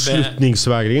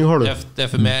 Beslutningsvegring har du. Det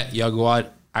for meg Jaguar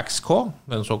XK,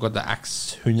 den såkalte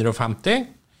X150.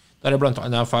 Der blant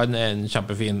annet fann en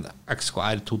kjempefin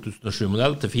XKR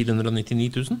 2007-modell til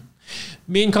 499 000.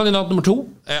 Min kandidat nummer 2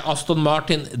 Aston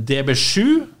Martin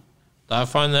DB7. Der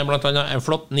fann jeg blant annet en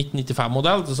flott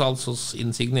 1995-modell til salgs hos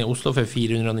Insignia i Oslo for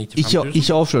 495 000.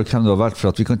 Ikke avslør hvem du har valgt, for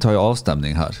at vi kan ta en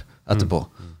avstemning her etterpå.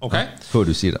 Før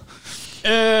du sier det.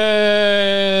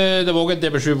 Det var også et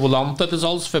DB7 Volante til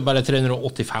salgs for bare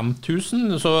 385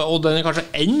 000, og den kanskje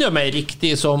enda mer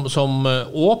riktig som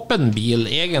åpen bil,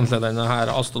 egentlig, denne her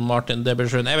Aston Martin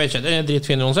DB7. Jeg vet ikke, den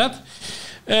dritfin uansett.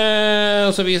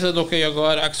 Så viser dere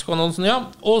Jaguar XK-annonsen, ja.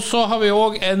 Og så har vi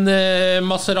også en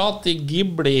Maserati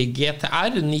Ghibli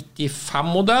GTR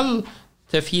 95-modell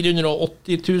til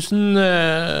 480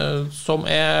 000, som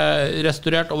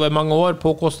restaurert over mange år,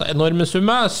 påkostet enorme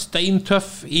summer,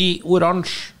 steintøff i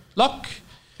oransje lakk.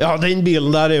 Ja, den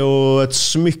bilen der jo et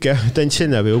smykke. Den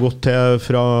kjenner vi jo godt til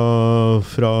fra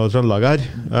Trøndelag her.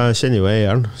 Jeg kjenner jo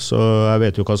eieren, så jeg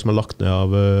vet jo hva som lagt ned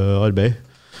av arbeid.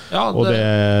 og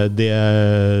det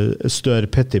større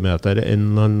petimeter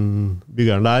enn han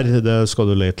byggeren der, det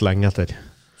skal du lete lenge etter.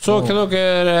 Så kan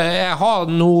dere, jeg har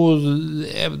noe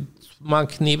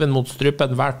med kniven mot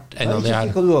strupen hvert en av de her.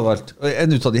 Hva du har valgt?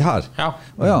 En ut av de her? Ja.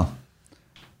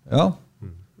 Ja.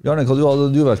 Bjarne, hva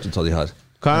hadde du valgt ut av de her?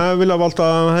 Hva jeg ville ha valgt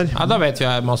av her? Ja, da vet vi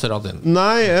Maseratien.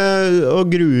 Nei,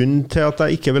 og grunnen til at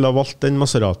jeg ikke ville ha valgt den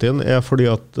Maseratien fordi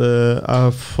at jeg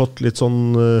har fått litt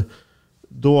sånn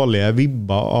dårlige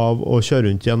vibber av å kjøre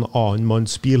rundt i en annen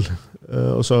manns bil.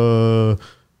 Altså,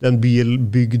 det en bil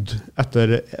bygd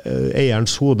etter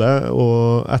eierens hode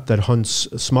og etter hans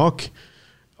smak.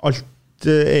 Alt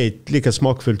ikke like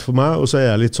smakfullt for meg, og så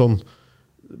jeg litt sånn,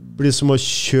 blir som å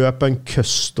kjøpe en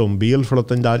custom-bil, for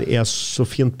at den der så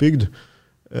fint bygd.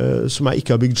 Som jeg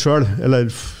ikke har bygd selv eller,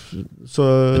 så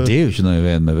det jo ikke noe i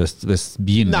veien med hvis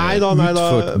bilen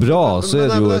utført bra så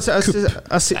det jo et kupp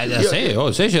jeg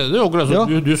sier ikke det akkurat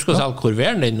som du skal selge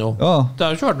Corvairen din nå det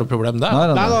har ikke vært noe problem der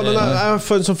nei, men jeg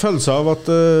får en sånn følelse av at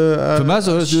for meg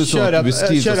så høres det ut som at du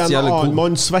beskriver en annen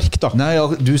manns verk da nei,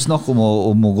 du snakker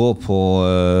om å gå på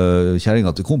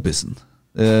kjæringa til kompisen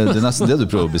det nesten det du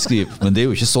prøver å beskrive men det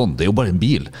jo ikke sånn, det jo bare en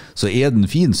bil så den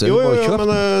fin, så det bare å kjøpe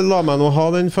men la meg nå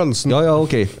ha den følelsen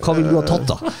ok, hva vil du ha tatt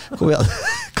da? Kom igjen,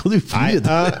 kan du fyre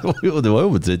det? Det var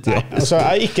jo betritt altså, jeg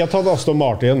har ikke tatt Aston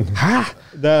Martin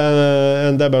det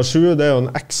en DB7 det jo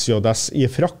en XJS i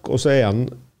frakk og så den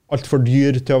alt for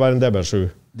dyr til å være en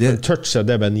DB7 den toucher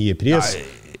DB9 i pris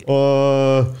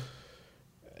og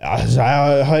jeg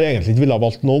har egentlig ikke villet ha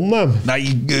valgt noen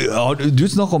Nei, du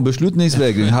snakker om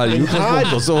beslutningsvegring her i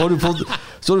utgangspunktet og så har du fått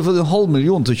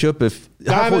 500,000 til å kjøpe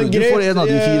du får en av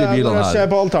de 4 bilene her når jeg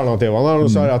ser på alternativene her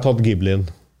så har jeg tatt Giblin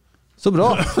så bra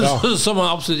som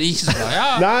man absolutt ikke skal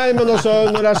nei, men også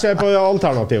når jeg ser på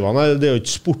alternativene det jo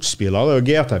ikke sportsbiler, det jo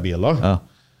GT-biler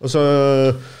og så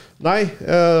nei,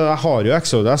 jeg har jo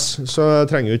Exodus så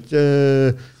jeg trenger jo ikke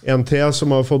en til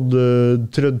som har fått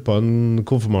trødd på en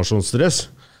konfirmasjonsdress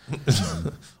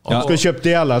skal kjøpe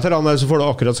deler til den så får du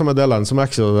akkurat samme delene som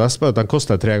Exodus bare at den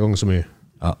koster 3 ganger så mye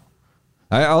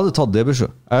jeg hadde tatt DB7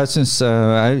 jeg synes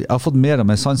jeg har fått mer av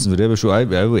meg sansen for DB7 jeg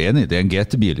jo enig, det en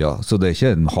GT-bil så det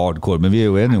ikke en hardcore men vi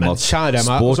jo enige om at kjære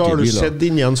meg, og så har du sett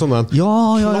inn i en sånn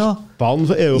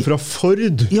knappene jo fra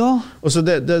Ford og så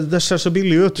det ser så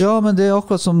billig ut men det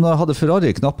akkurat som da jeg hadde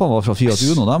Ferrari knappene var fra Fiat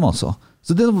Uno dem altså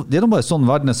så det noe bare sånn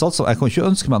verden satt jeg kan ikke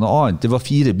ønske meg noe annet det var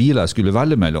 4 biler jeg skulle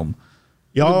velge mellom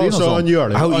så han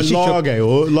gjør det han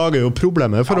lager jo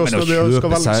problemer for oss når det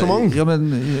skal velge så mange men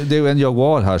det jo en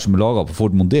Jaguar her som laget på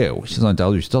Ford Mondeo ikke sant? Jeg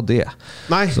hadde jo ikke tatt det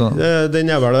nei,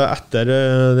 den vel etter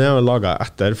den vel laget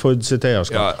etter Ford sitt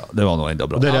eierskap det var noe enda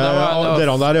bra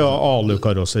dere der jo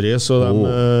Alu-karosseri så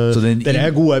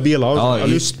dere gode biler jeg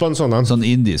har lyst på en sånn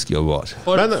indisk Jaguar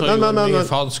mye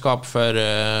fanskap for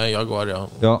Jaguar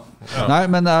nei,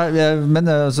 men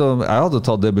altså, jeg hadde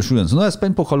tatt DB7 så nå jeg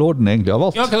spent på hva lorden egentlig har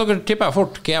valgt kan dere tippe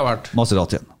fort hva jeg har vært?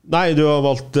 Maseratien nei, du har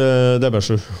valgt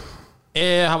DB7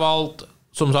 jeg har valgt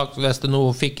som sagt, hvis det nå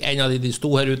fikk en av de sto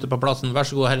her ute på plassen vær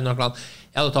så god herre Nakland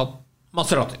jeg hadde tatt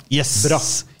Maserati bra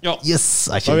yes,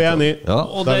 da er vi enige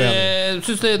og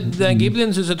synes den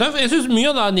Giblin synes tøff jeg synes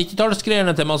mye av det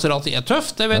 90-tallsgreiene til Maserati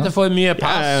tøft jeg vet det får mye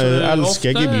pass jeg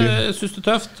elsker Giblin jeg synes det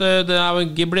tøft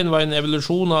Giblin var en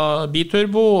evolusjon av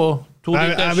biturbo og 2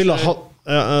 liters jeg ville ha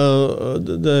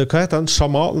hva heter den?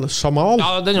 Shamal? Ja,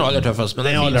 den er aller tøffest men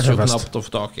den er så knapt å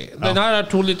få tak i den her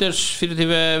 2 liters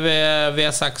 24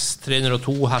 V6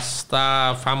 302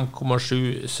 hester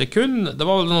 5,7 sekund det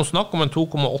var vel noe snakk om en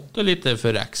 2,8 liter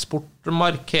for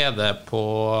eksportmarkedet på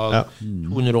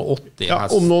 280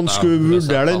 hester om noen skulle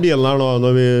vurdere den bilen her nå,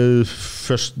 når vi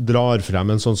først drar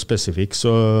frem en sånn spesifikk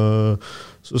så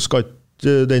skal ikke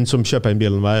den som kjøper en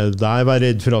bilen der var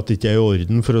redd for at det ikke i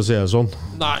orden for å si det sånn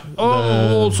nei,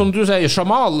 og som du sier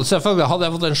Shamal, selvfølgelig hadde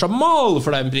jeg fått en Shamal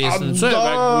for den prisen så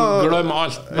jeg glemmer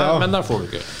alt men der får du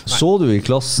ikke så du i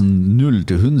klassen 0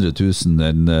 til 100 000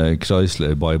 en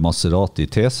Chrysler by Maserati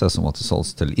TC som var til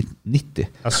salgs til 90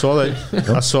 jeg så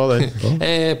den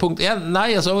punkt 1,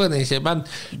 nei jeg så den ikke men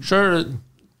selv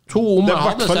det i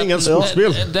hvert fall ingen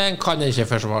sportsbil den kan jeg ikke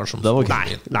forsvare som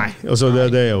nei, altså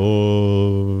det jo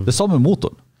det samme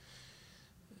motoren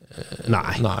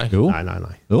nei jo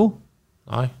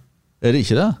nei det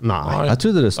ikke det? Nei jeg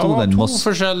trodde det stod det var 2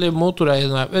 forskjellige motorer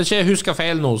hvis jeg husker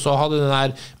feil nå så hadde den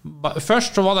her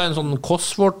først så var det en sånn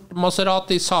Cosworth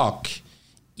Maserati-sak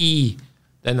i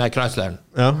den der Chrysleren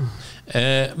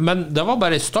men det var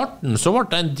bare i starten så ble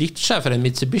det en dittsjef for en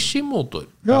Mitsubishi-motor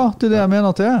det det jeg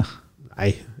mener at det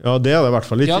nei, det det i hvert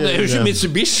fall ikke det jo ikke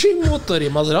Mitsubishi-motor i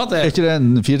Maserati ikke det en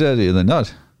 4er i den der?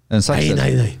 En 6er?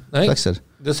 Nei 6er?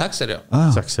 det 6er,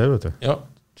 6er, vet du ja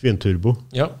Twin-turbo.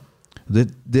 Ja.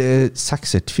 Det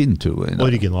 6er Twin-turbo.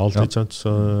 Originalt, ikke sant?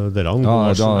 Så det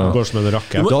går som en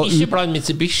rakke. Du må ikke blande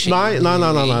Mitsubishi. Nei.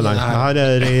 Her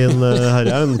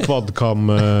en quadcam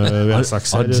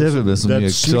V6-er. Det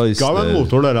smykket av en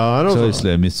motor der her.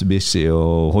 Chrysler, Mitsubishi,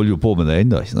 og holder jo på med det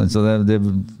enda.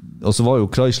 Og så var jo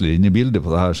Chrysler inne i bildet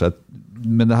på det her,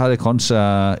 men det her kanskje,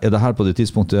 det her på det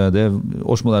tidspunktet, det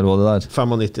årsmodell var det der?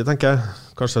 95, tenker jeg.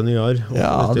 Kanskje nyere.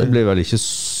 Ja, det ble vel ikke,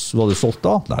 var det solgt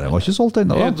da? Nei, det var ikke solgt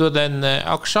ennå. Er det den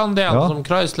aksjeandelen som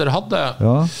Chrysler hadde?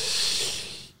 Ja.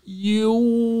 Jo,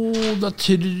 det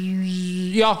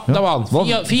var han.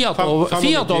 Fiat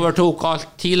overtok alt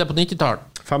tidlig på 90-tallet.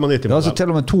 95. Ja, så til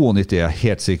og med 92 er jeg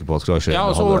helt sikker på at Chrysler ja,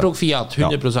 og så overtok Fiat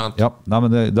 100%. Ja, nei, men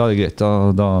da er det greit.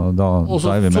 Og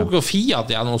så tok jo Fiat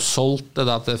igjen og solgte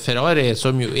det til Ferrari,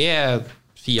 som jo er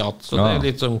Fiat, så det er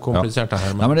litt sånn komplisert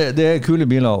her. Nei, men det er kule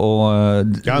biler, og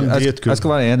jeg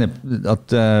skal være enig at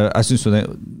jeg synes jo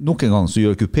nok en gang så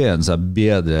gjør kupeen seg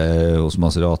bedre hos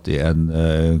Maserati enn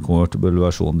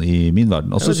konvertible-versjonen i min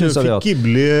verden. Og så synes jeg at... Du fikk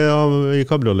Ghibli i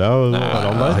kabriolet.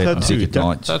 Det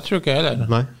tror ikke jeg heller.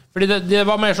 Nei. Fordi det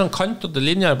var mer sånn kantete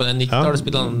linjer på den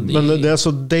 90-tallsbilene. Men det er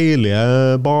så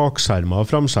deilige bakskjermer og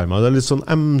framskjermer. Det er litt sånn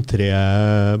M3,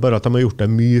 bare at de har gjort det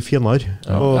mye finere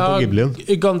på Ghiblien.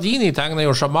 Gandini tegner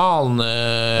jo Shamalen,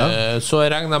 så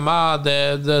jeg regner med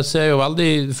det ser jo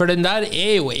veldig... For den der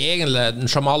er jo egentlig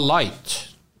en Shamal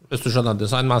Light, hvis du skjønner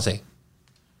designmessig.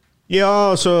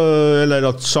 Ja, eller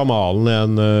at Shamalen er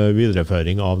en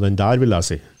videreføring av den der, vil jeg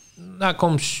si. Det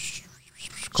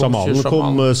Shamalen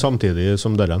kom samtidig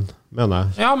som deren, mener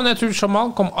jeg. Ja, men jeg tror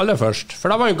Shamalen kom aller først,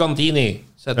 for da var jo Gandini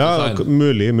sitt design. Ja,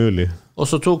 mulig. Og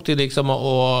så tok de liksom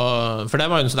for det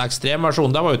var jo en sånn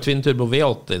ekstremversjon, det var jo Twin Turbo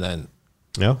V8 i den.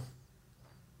 Ja.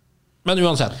 Men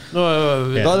uansett.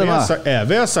 Er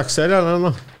V6-er eller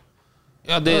noe?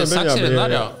 Ja, det er 6-er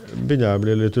der, ja. Begynner jeg å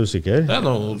bli litt usikker.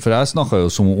 For jeg snakket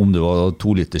jo som om det var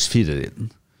 2 liters 4 i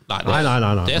den. Nei.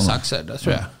 Det er 6-er, det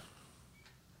tror jeg.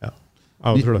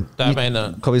 Hva vi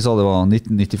sa det var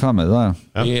 1995 er det der?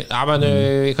 Ja, men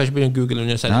vi kan ikke begynne å google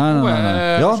under selv. Nei.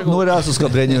 Ja, nå er det jeg som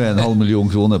skal brenne med 500 000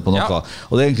 kroner på noe,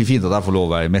 og det er egentlig fint at jeg får lov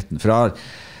å være i midten, for jeg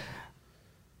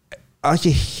har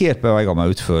ikke helt beveget meg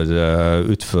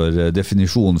utfor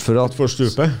definisjonen for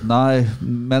stupet? Nei,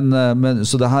 men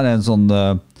så det her er en sånn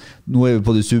nå er vi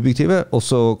på det subjektive, og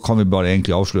så kan vi bare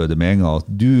egentlig avsløre det med en gang at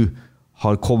du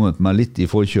har kommet meg litt i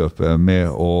forkjøpet med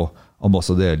å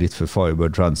ambassadere litt for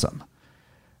Firebird Transam.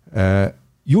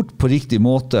 Gjort på riktig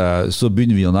måte så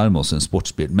begynner vi å nærme oss en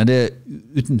sportsbil, men det er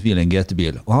uten tvil en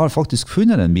GT-bil, og jeg har faktisk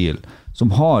funnet en bil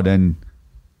som har den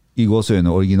i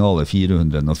gåsøyne originale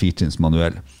 400 og 4-trins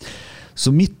manuell.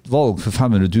 Så mitt valg for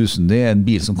 500 000 det er en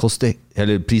bil som koster,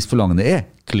 eller prisforlangende er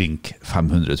klink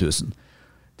 500 000.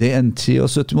 Det er en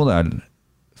 73-modell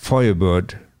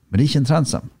Firebird, men det er ikke en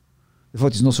Transam. Det er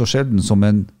faktisk noe så sjelden som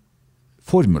en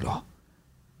Formula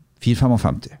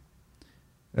 455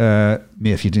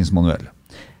 med 4-trins manuell,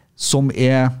 som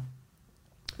er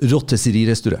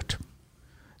rotteseri-restaurert.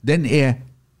 Den er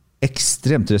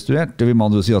ekstremt restaurert, det vil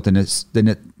man jo si at den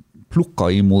er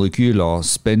plukket i molekyler,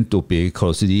 spent opp i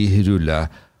karosserirulle.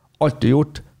 Alt er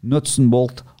gjort, nuts and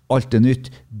bolt, alt er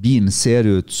nytt. Bilen ser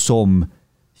ut som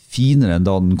finere enn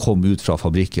da den kom ut fra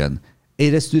fabrikken.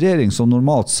 En restaurering som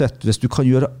normalt sett, hvis du kan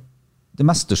gjøre det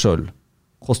meste selv,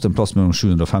 koster en plass mellom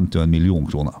 750 og 1 million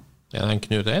kroner. Er den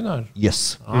Knut Einar?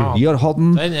 Yes. Vi har hatt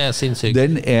den. Den er sinnssyk.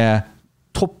 den er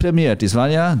toppremiert i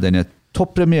Sverige, den er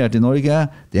toppremiert i Norge.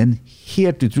 Det er en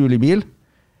helt utrolig bil.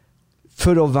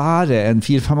 For å være en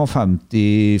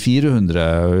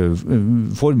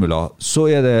 455-400 Formula, så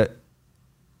er det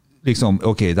liksom,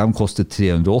 ok, de koster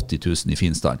 380 000 i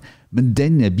fin stand. Men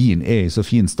denne bilen er i så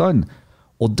fin stand,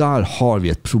 og der har vi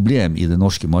et problem i det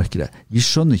norske markedet. Vi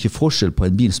skjønner ikke forskjell på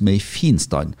en bil som er i fin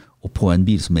stand, og på en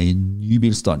bil som er i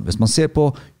nybilstand. Hvis man ser på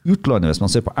utlandet, hvis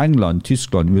man ser på England,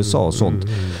 Tyskland, USA og sånt,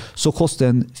 så koster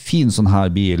en fin sånn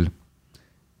her bil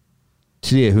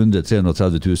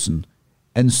 300-330 000.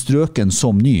 En strøken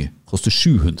som ny koster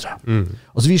 700.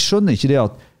 Altså vi skjønner ikke det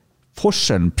at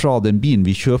forskjellen fra den bilen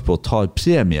vi kjøper og tar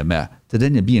premie med, til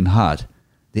denne bilen her,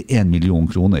 det er 1 million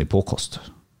kroner i påkost.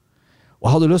 Og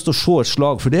jeg hadde lyst til å se et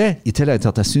slag for det, i tillegg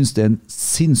til at jeg synes det er en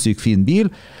sinnssykt fin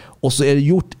bil. Og så er det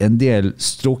gjort en del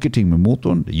strokerting med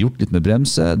motoren, det er gjort litt med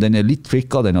bremse, den er litt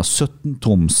frikket, den har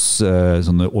 17-toms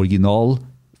sånne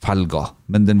originalfelger,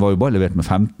 men den var jo bare levert med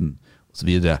 15 og så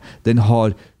videre. Den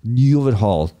har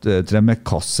nyoverhalt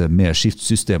tremmekasse med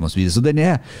skiftsystem og så videre, så den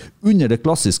er under det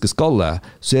klassiske skallet,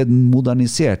 så er den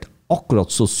modernisert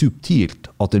akkurat så subtilt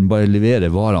at den bare leverer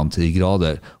varene til de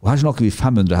grader. Og her snakker vi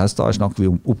 500 hester, her snakker vi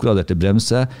om oppgraderte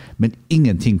bremser, men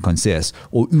ingenting kan ses.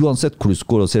 Og uansett hvor du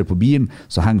går og ser på bilen,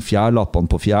 så henger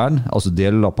fjærlappene på fjæren, altså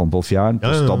delelappene på fjæren,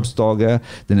 på stabsdaget.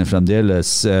 Den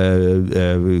fremdeles,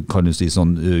 kan du si,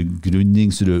 sånn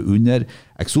grunningsrød under.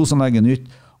 Eksosanlegget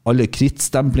nytt. Alle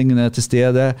krittstemplingene til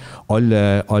stede,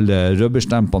 alle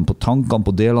rubberstempene på tankene,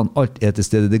 på delene, alt til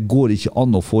stede. Det går ikke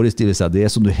an å forestille seg. Det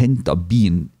som du hentet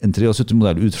bilen, en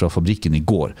 73-modell ut fra fabrikken i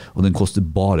går, og den koster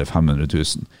bare 500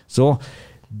 000. Så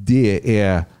det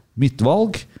mitt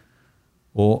valg,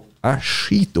 og jeg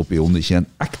skiter opp i om det ikke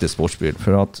en ekte sportsbil,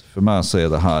 for meg så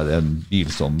det her en bil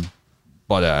som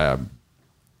bare,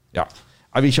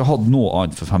 jeg vil ikke ha noe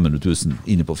annet for 500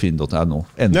 000 inne på finn.no.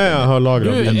 Nei, jeg har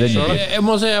lagret bilen. Jeg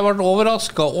må si jeg ble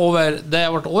overrasket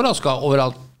over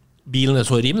at bilen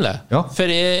så rimelig. Ja.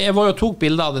 For jeg var jo tok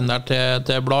bilder av den der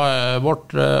til bladet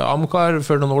vårt Amcar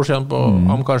for noen år siden på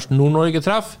Amcars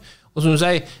Nord-Norge-treff. Og som du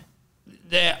sier,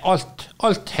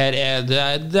 alt her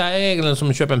det egentlig som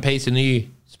å kjøpe en peis i ny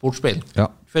sportsbil. Ja.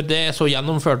 For det så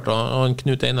gjennomført, og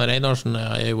Knut Einar Reinarsen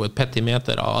jo et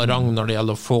petimeter av rang når det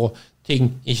gjelder å få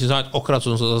ting, ikke sant, akkurat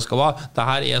sånn som det skal være.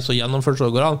 Dette så gjennomført så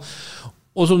det går an.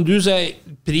 Og som du sier,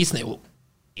 prisen jo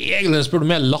egentlig spør du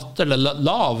mer latterlig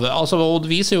lav. Altså, og det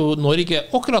viser jo Norge,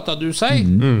 akkurat det du sier,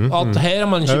 at her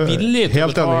man ikke villig til å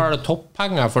betale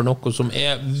toppenger for noe som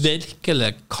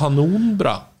virkelig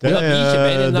kanonbra. Det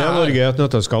Norge et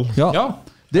nøtteskall. Ja.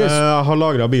 Jeg har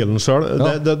lagret bilen selv.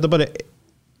 Det bare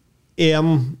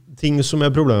en ting som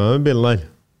problemet med bilen der.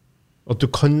 At du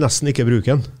kan nesten ikke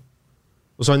bruke den.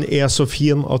 Og så han så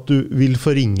fin at du vil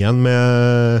forringe den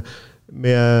med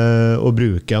å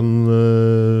bruke den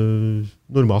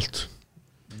normalt.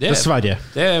 Dessverre.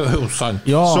 Det jo sant.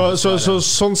 Ja.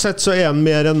 Sånn sett så den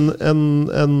mer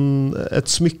et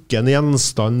smykke, en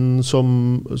gjenstand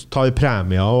som tar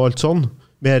premier og alt sånn,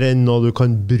 mer enn noe du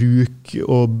kan bruke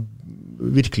og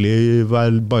virkelig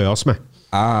være bajas med.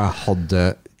 Jeg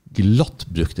hadde glatt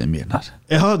brukt den bilen her.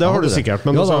 Ja, det har du sikkert,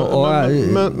 men,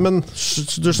 men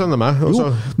du skjønner meg.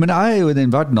 Jo, men jeg jo i den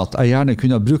verden at jeg gjerne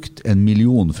kunne ha brukt 1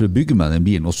 million for å bygge meg den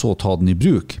bilen, og så ta den i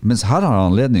bruk, mens her har jeg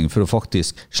anledning for å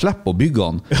faktisk slippe å bygge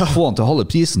den, få den til halve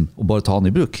prisen, og bare ta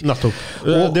den i bruk. Nettopp.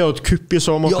 Det jo et kupp i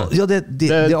så måte. Ja, det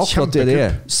akkurat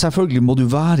det Selvfølgelig må du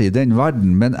være i den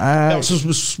verden, men så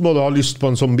må du ha lyst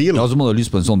på en sånn bil. Ja, så må du ha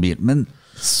lyst på en sånn bil, men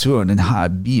søren, den her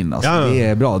bilen, altså,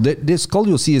 det bra. Det skal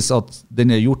jo sies at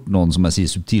den gjort noen, som jeg sier,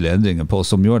 subtile endringer på,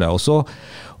 som gjør det. Og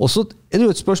så det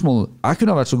jo et spørsmål, jeg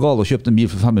kunne ha vært så gal å kjøpe en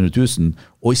bil for 500 000,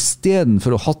 og i stedet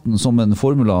for å ha den som en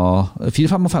Formula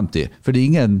 455, for det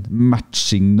ingen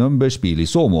matching numbers-bil i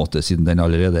så måte, siden den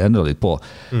allerede endret litt på,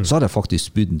 så har jeg faktisk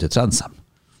spydd den til Transam.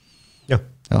 Ja.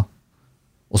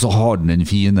 Og så har den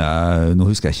fine, nå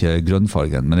husker jeg ikke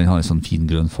grønnfargen, men den har en sånn fin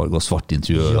grønnfarge og svart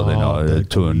interiør, og den har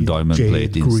turn diamond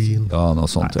plate. Ja, noe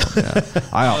sånt.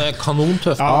 Ja.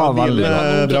 Kanontøff. Veldig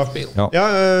bra. Ja,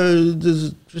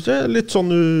 det litt sånn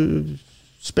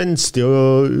spenstig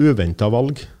og uventet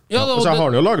valg. Ja, jeg har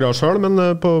den jo lagret selv, men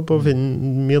på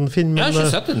min Finn. Jeg har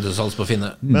ikke sett den til salgs på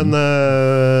Finne. Men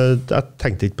jeg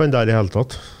tenkte ikke på den der i hele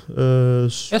tatt.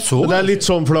 Det litt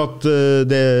sånn for at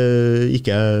det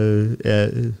ikke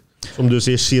som du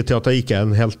sier til at det ikke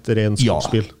en helt ren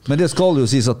sportsbil. Ja, men det skal jo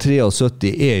sies at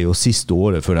 73 jo siste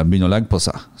året før de begynner å legge på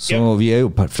seg. Så vi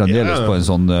jo fremdeles på en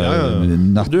sånn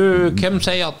nett. Hvem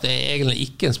sier at det egentlig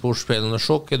ikke en sportsbil? Når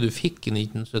sjokket du fikk i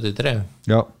 1973?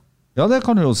 Ja, det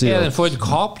kan du jo si. Den Ford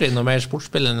Capri noe mer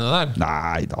sportsbil enn det der?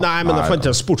 Nei, men jeg fant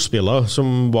en sportsbiler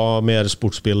som var mer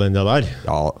sportsbil enn det der.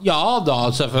 Ja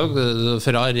da, selvfølgelig.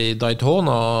 Ferrari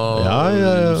Daytona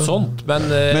og sånt.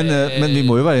 Men vi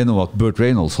må jo være enige om at Burt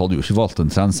Reynolds hadde jo ikke valgt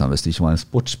en Transam hvis det ikke var en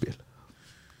sportsbil.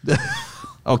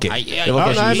 Ok.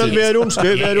 Nei, men vi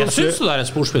romslig. Jeg synes det en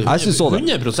sportsbil.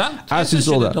 100%. Jeg synes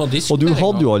det. Og du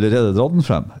hadde jo allerede dratt den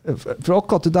frem. For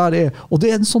akkurat det der og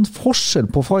det en sånn forskjell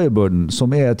på Firebirden som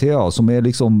ETA, som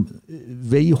liksom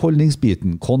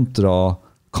veiholdningsbiten kontra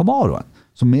Camaroen,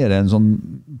 som mer en sånn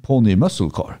pony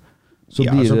muscle car. Så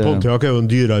Pontiac jo en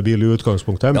dyrere bil i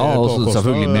utgangspunktet. Ja, og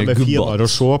selvfølgelig mer gubbat.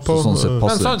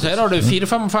 Men sant, her har du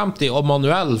 455 og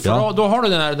manuell, for da har du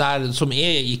den der som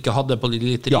jeg ikke hadde på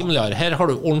litt rimeligere. Her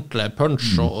har du ordentlig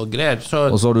punch og greier.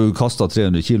 Og så har du kastet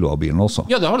 300 kilo av bilen også.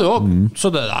 Ja, det har du også.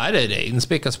 Så det der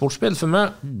reinspikket sportsbil for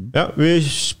meg. Ja, vi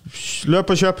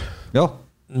løper og kjøp. Ja.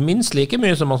 Minst like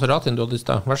mye som Maseratien du hadde i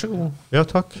sted. Vær så god. Ja,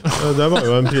 takk. Det var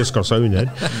jo en priskasse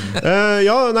under.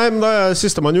 Men da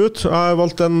siste man ut. Jeg har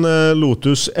valgt en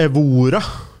Lotus Evora.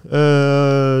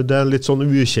 Det en litt sånn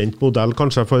ukjent modell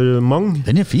kanskje for mange.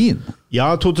 Den fin.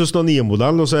 Ja,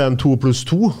 2009-modell, og så en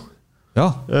 2+2. Ja.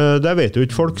 Det vet jo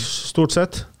ikke folk stort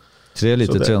sett. 3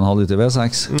 liter, 3,5 liter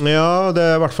V6. Ja, det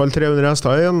I hvert fall 300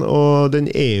 hester igjen, og den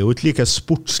jo ikke like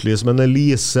sportslig som en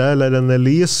Elise eller en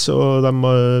Elise, og de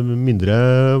har mindre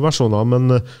versjoner,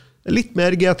 men litt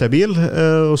mer GT-bil,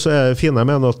 og så det fine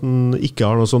med den at den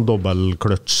ikke har noe sånn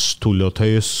dobbeltkløts-tull og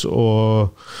tøys,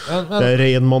 og det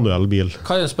ren manuell bil.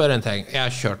 Kan jeg spørre en ting? Jeg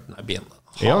har kjørt denne bilen.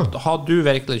 Har du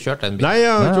virkelig kjørt en bil? Nei,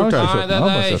 jeg har ikke gjort det.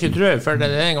 Nei, det ikke tror jeg, for det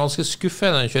en ganske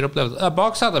skuffende kjøreopplevelse.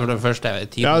 Baksetet for det første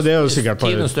det jo sikkert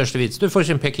tidens største vits. Du får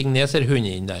ikke en pekingeserhund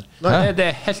inn der. Det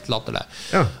helt latterlig.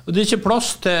 Og det ikke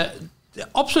plass til det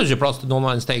absolutt ikke plass til noen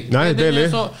annen steg. Nei, deilig.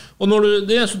 Og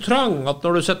det så trang at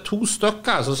når du sitter 2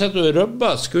 stykker, så sitter du og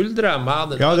røbber skuldre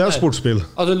med det. Ja, det sportsbil.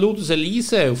 Altså, Lotus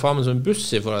Elise jo faen som en buss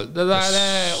I forhold. Det der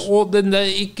og den der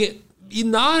ikke I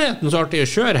nærheten så artig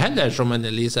å kjøre heller som en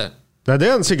Elise. Nei,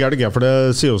 det en sikkert ikke, for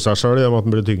det sier jo seg selv at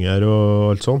den blir tyngre og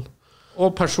alt sånn.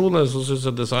 Og personlig så synes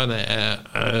jeg designet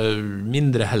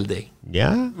mindre heldig.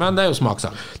 Men det jo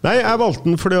smakssak. Nei, jeg valgte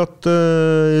den fordi at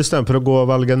I stedet for å gå og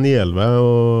velge en 911,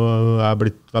 og jeg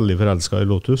blitt veldig forelsket I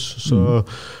Lotus, så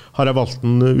har jeg valgt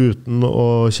den uten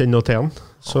å kjenne noe til den.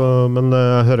 Så, men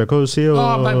jeg hører hva du sier,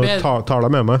 og tar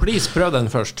det med meg. Please, prøv den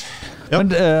først. Men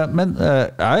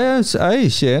jeg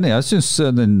ikke enig. Jeg synes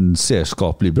den ser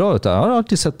skapelig bra ut. Jeg har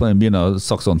alltid sett på den bilen og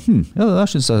sagt sånn, ja, det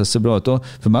der synes jeg ser bra ut. Og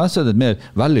for meg så det et mer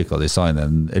vellykket design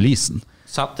enn Elisen.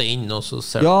 Sett det inn, og så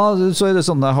ser Ja, så det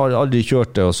sånn, jeg har aldri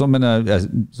kjørt det, og så, men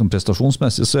som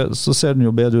prestasjonsmessig så ser den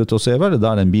jo bedre ut, og så vel det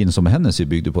der den bilen som Hennessy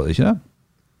bygde på det, ikke det?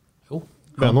 Jo.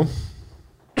 Venom.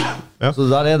 Ja. Så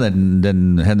der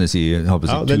den Hennessy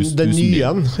den nye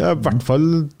I hvert fall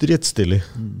dritstilig.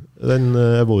 Den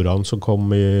Evoraen som kom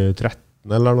I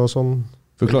 13 eller noe sånt.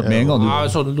 Forklart med en gang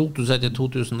sånn Lotus etter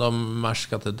 2000 da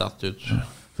merket det dett ut.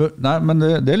 Nei, men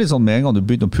det litt sånn med en gang du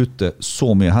begynner å putte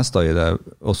så mye hester I det,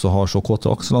 og så har så kort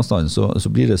akselavstand, så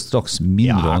blir det straks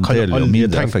mindre antagelig og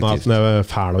mindre effektivt. Jeg kan aldri tenke meg at den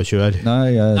fæl å kjøre.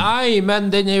 Nei,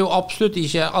 men den jo absolutt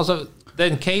ikke altså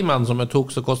den Cayman som jeg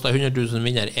tok som kostet 100 000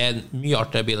 mindre en mye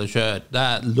artigere bil å kjøre det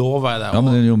lover jeg deg Ja,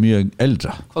 men den jo mye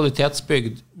eldre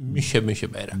kvalitetsbygd mye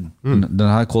bedre Den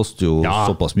her koster jo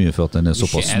såpass mye for at den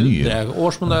såpass ny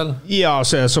årsmodell Ja,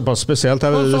 så det såpass spesielt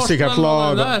jeg sikkert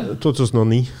laget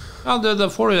 2009 Ja,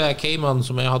 da får du det Cayman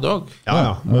som jeg hadde også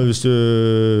Ja, men hvis du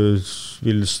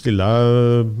vil stille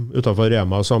utenfor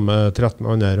Rema sammen med 13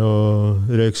 andre og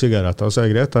røyke sigaretter, så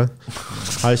det greit det.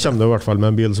 Her kommer det I hvert fall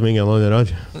med en bil som ingen andre har.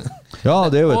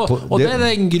 Ja, det jo og det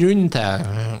en grunn til.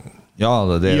 Ja,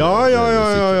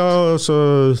 så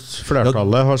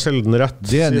flertallet har sjelden rett.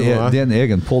 Det en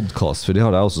egen podcast, for det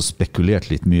har jeg også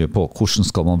spekulert litt mye på. Hvordan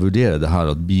skal man vurdere det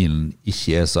her at bilen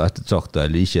ikke så ettertraktet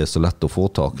eller ikke så lett å få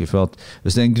tak I? For at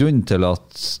hvis det en grunn til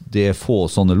at det få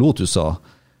sånne Lotuser,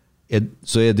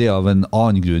 så det av en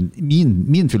annen grunn.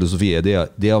 Min filosofi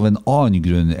det av en annen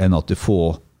grunn enn at det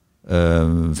får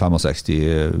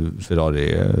 65 Ferrari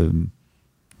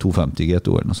 250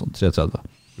 GTO eller noe sånt, 330.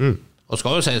 Og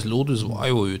skal jo sies, Lotus var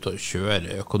jo ute og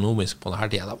kjøre økonomisk på denne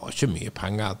tiden. Det var ikke mye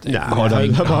penger til. Nei, har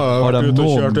de ute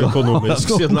og kjørt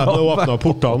økonomisk siden de åpnet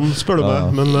portene, spør du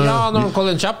meg. Men, ja, når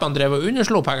Colin Chapman drev og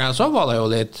underslo penger, så var det jo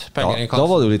litt penger I kassen. Da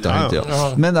var det jo litt hent, ja.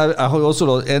 Men jeg har jo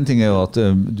også, en ting jo at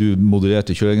du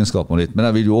modererte kjøregenskapene litt, men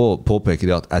jeg vil jo også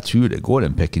påpeke det at jeg tror det går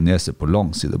en pekinese på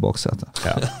lang side baksetet.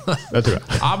 Ja, det tror jeg.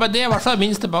 Ja, men det I hvert fall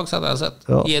minste baksetet jeg har sett.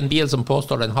 I en bil som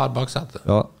påstår den har baksetet.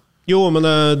 Ja. Jo, men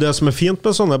det som fint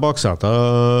med sånne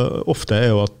bakseter ofte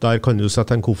jo at der kan du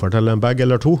sette en koffert eller en bag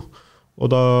eller 2 og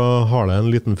da har det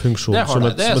en liten funksjon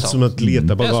som et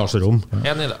lite bagasjerom.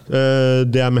 Enig I det.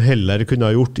 Det de heller kunne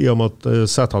ha gjort I og med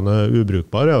at setene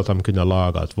ubrukbare at de kunne ha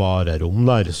laget et varerom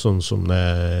der, sånn som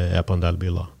det på en del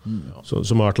biler.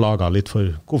 Som har vært laget litt for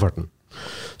kofferten.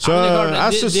 Så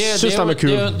jeg synes de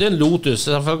kul. Det en Lotus,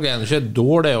 selvfølgelig er ikke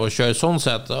dårlig å kjøre sånn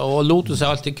sett, og Lotus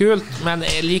alltid kult, men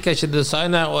jeg liker ikke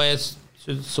designet, og jeg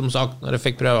synes, som sagt, når jeg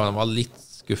fikk prøve, den var litt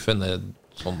skuffende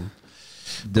sånn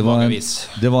det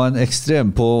var en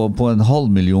ekstrem på 500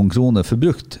 000 kroner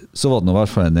forbrukt, så var det I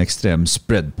hvert fall en ekstrem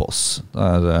spread på oss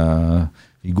der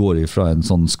vi går ifra en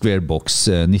sånn squarebox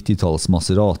 90-talls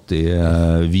Maserati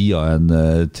via en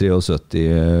 73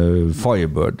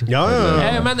 Firebird. Ja.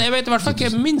 Men jeg vet I hvert fall ikke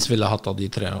jeg minst ville hatt av de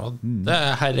tre. Det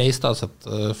her Reistad sitt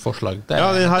forslag. Det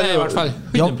I hvert fall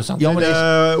 100%. Ja, det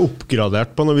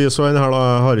oppgradert på noe vis, og den her da,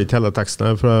 har ikke hele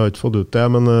teksten her, for jeg har ikke fått ut det,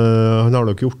 men han har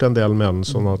nok gjort en del med den,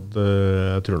 sånn at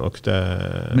jeg tror nok det...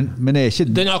 Men ikke...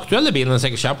 Den aktuelle bilen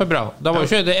sikkert kjempebra. Det var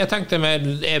ikke det, jeg tenkte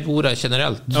med ordet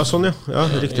generelt. Ja, sånn ja,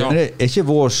 riktig. Men ikke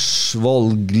vårt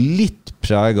valg litt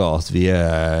preget at vi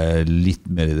litt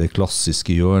mer i det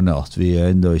klassiske hjørnet, at vi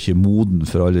enda ikke moden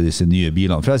for alle disse nye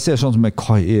bilene. For jeg ser sånn som med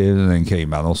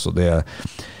Cayman også, det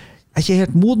jeg ikke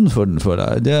helt moden for den for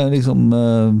deg. Det liksom...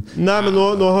 Nei, men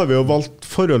nå har vi jo valgt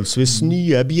forholdsvis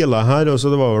nye biler her, og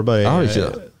så det var vel bare... Jeg har ikke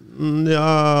det. Ja,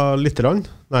 litt rann.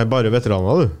 Nei, bare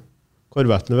veteraner, du.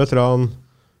 Corvetten veteran,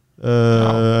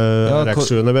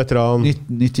 Rex-7 veteran.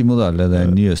 90-modell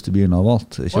den nyeste bilen jeg har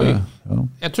valgt. Ikke det? Ja.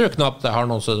 Jeg tror knapt det har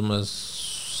noe som...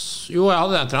 Jo, jeg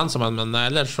hadde en Transa, men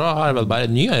ellers så har jeg vel bare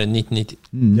nyere 1990.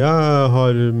 Jeg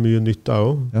har mye nytt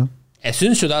der også. Ja. Jeg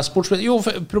synes jo det sportsbil... Jo,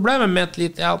 problemet med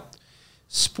litt at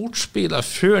sportsbiler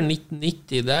før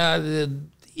 1990, det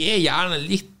gjerne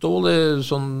litt dårlig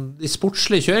sånn, de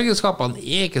sportslige kjøreegenskapene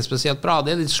ikke spesielt bra,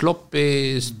 det litt slopp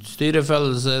i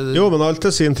styrefølelse, jo, men alt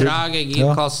sin tid. Trage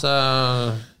girkasse.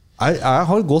 Jeg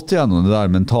har gått gjennom det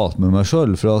der mentalt med meg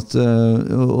selv, for at,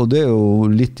 og det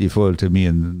jo litt i forhold til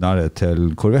min nærhet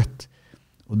til Corvette,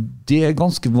 og det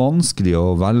ganske vanskelig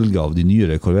å velge av de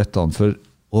nyere Corvettene, for,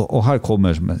 og her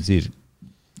kommer, som jeg sier,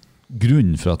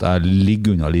 grunnen for at jeg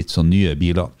ligger under litt sånn nye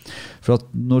biler. For at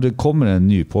når det kommer en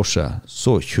ny Porsche,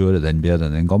 så kjører den bedre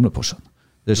enn den gamle Porschen.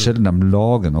 Det sjelden de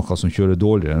lager noe som kjører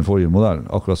dårligere enn forrige modell,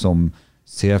 akkurat som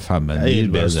C5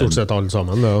 bedre. Stort sett alle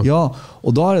sammen. Det, ja,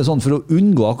 og da det sånn, for å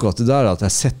unngå akkurat det der at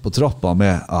jeg sitter på trappa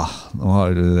med, nå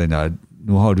har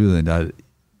du den der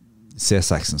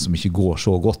C6-en som ikke går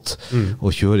så godt,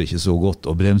 og kjører ikke så godt,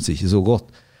 og bremser ikke så godt,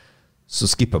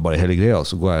 så skipper jeg bare hele greia,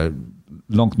 så går jeg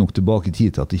langt nok tilbake i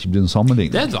tid til at det ikke blir noen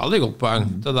sammenligning. Det et veldig godt poeng,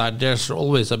 det der there's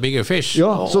always a bigger fish,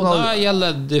 ja, og det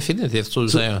gjelder definitivt, som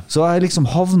du sier. Så jeg liksom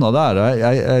havnet der,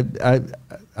 jeg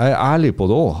ærlig på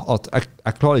det også, at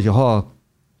jeg klarer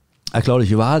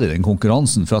ikke å være i den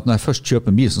konkurransen, for at når jeg først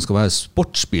kjøper en bil som skal være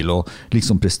sportsbil og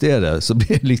liksom prestere, så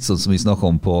blir det litt sånn som vi snakket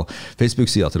om på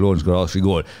Facebook-siden til Lorentz Garage i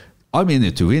går. I'm in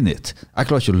it to win it. Jeg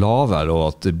klarer ikke å la være og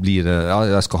at det blir,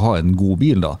 jeg skal ha en god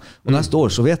bil da. Og neste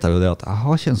år så vet jeg jo det at jeg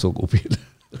har ikke en så god bil.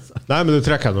 Nei, men du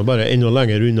trekker nå bare enda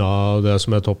lenger unna det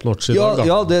som top notch i dag da.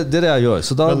 Ja, det det jeg gjør.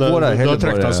 Så da går jeg heller bare... Da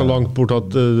trekker jeg så langt bort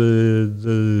at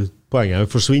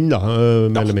poenget forsvinner da,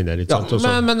 mer eller mindre.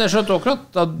 Ja, men jeg skjønte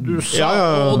akkurat at du sa,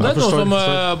 og det noe som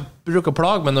bruker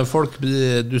plag, men når folk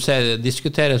du ser,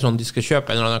 diskuterer sånn, de skal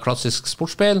kjøpe en eller annen klassisk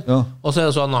sportsbil, og så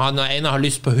det sånn, han ene har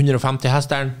lyst på 150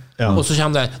 hesteren, og så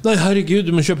kommer det, nei herregud,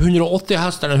 du må kjøpe 180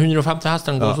 hesteren, 150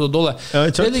 hesteren går så dårlig.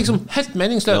 Det liksom helt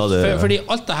meningsløst, fordi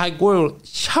alt det her går jo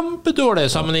kjempedårlig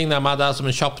sammenlignet med det som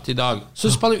kjapt i dag.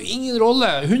 Så spiller jo ingen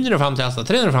rolle 150 hester,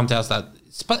 350 hester,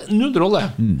 spiller null rolle.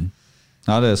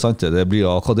 Nei, det sant det. Det blir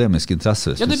akademisk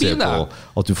interesse hvis du ser på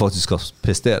at du faktisk skal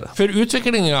prestere. For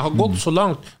utviklingen har gått så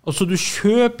langt, og så du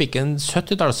kjøper ikke en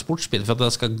 70-talls sportsbil for at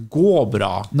det skal gå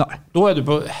bra. Nei. Da du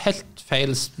på helt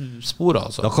feil spor,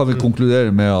 altså. Da kan vi konkludere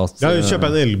med at... Ja, du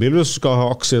kjøper en elbil hvis du skal ha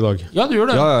aksje i dag. Ja, du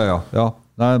gjør det. Ja.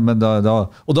 Nei, men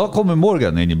og da kommer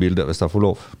Morgan inn i bildet, hvis jeg får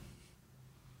lov.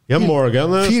 Ja,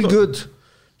 Morgan... Feel good.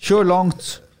 Kjør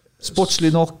langt. Sportslig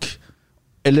nok.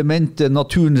 Elementet,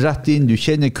 naturen rett inn, du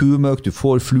kjenner kumøk, du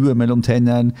får flue mellom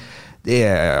tennene. Det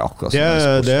akkurat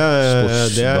som det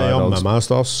jammer meg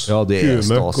stas. Ja, det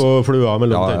kumøk og flua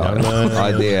mellom tennene.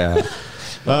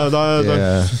 Nei,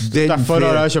 derfor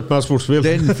har jeg kjøpt meg sportsbil.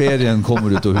 Den ferien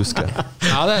kommer du til å huske.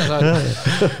 Ja, det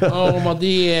sant. Og med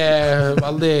de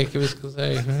veldig, ikke vi skal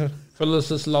si,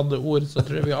 følelsesladde ord, så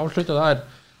tror jeg vi avslutter der.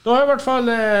 Da har i hvert fall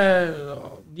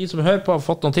de som hører på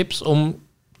fått noen tips om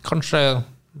kanskje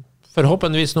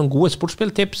forhåpentligvis noen gode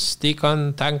sportsspilltips de kan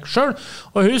tenke selv.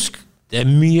 Og husk, det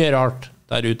mye rart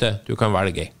der ute du kan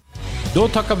velge. Da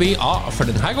takker vi av for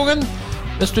denne gangen.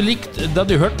 Hvis du likte det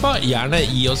du hørte på, gjerne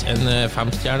gi oss en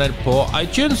 5-stjerner på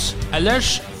iTunes.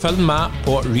 Ellers følg med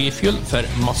på Refuel for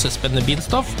masse spennende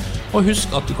bilstoff. Og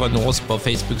husk at du kan nå oss på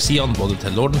Facebook-sidene både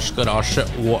til Lorentz Garage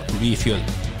og Refuel.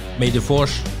 May the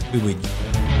force be with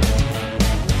you.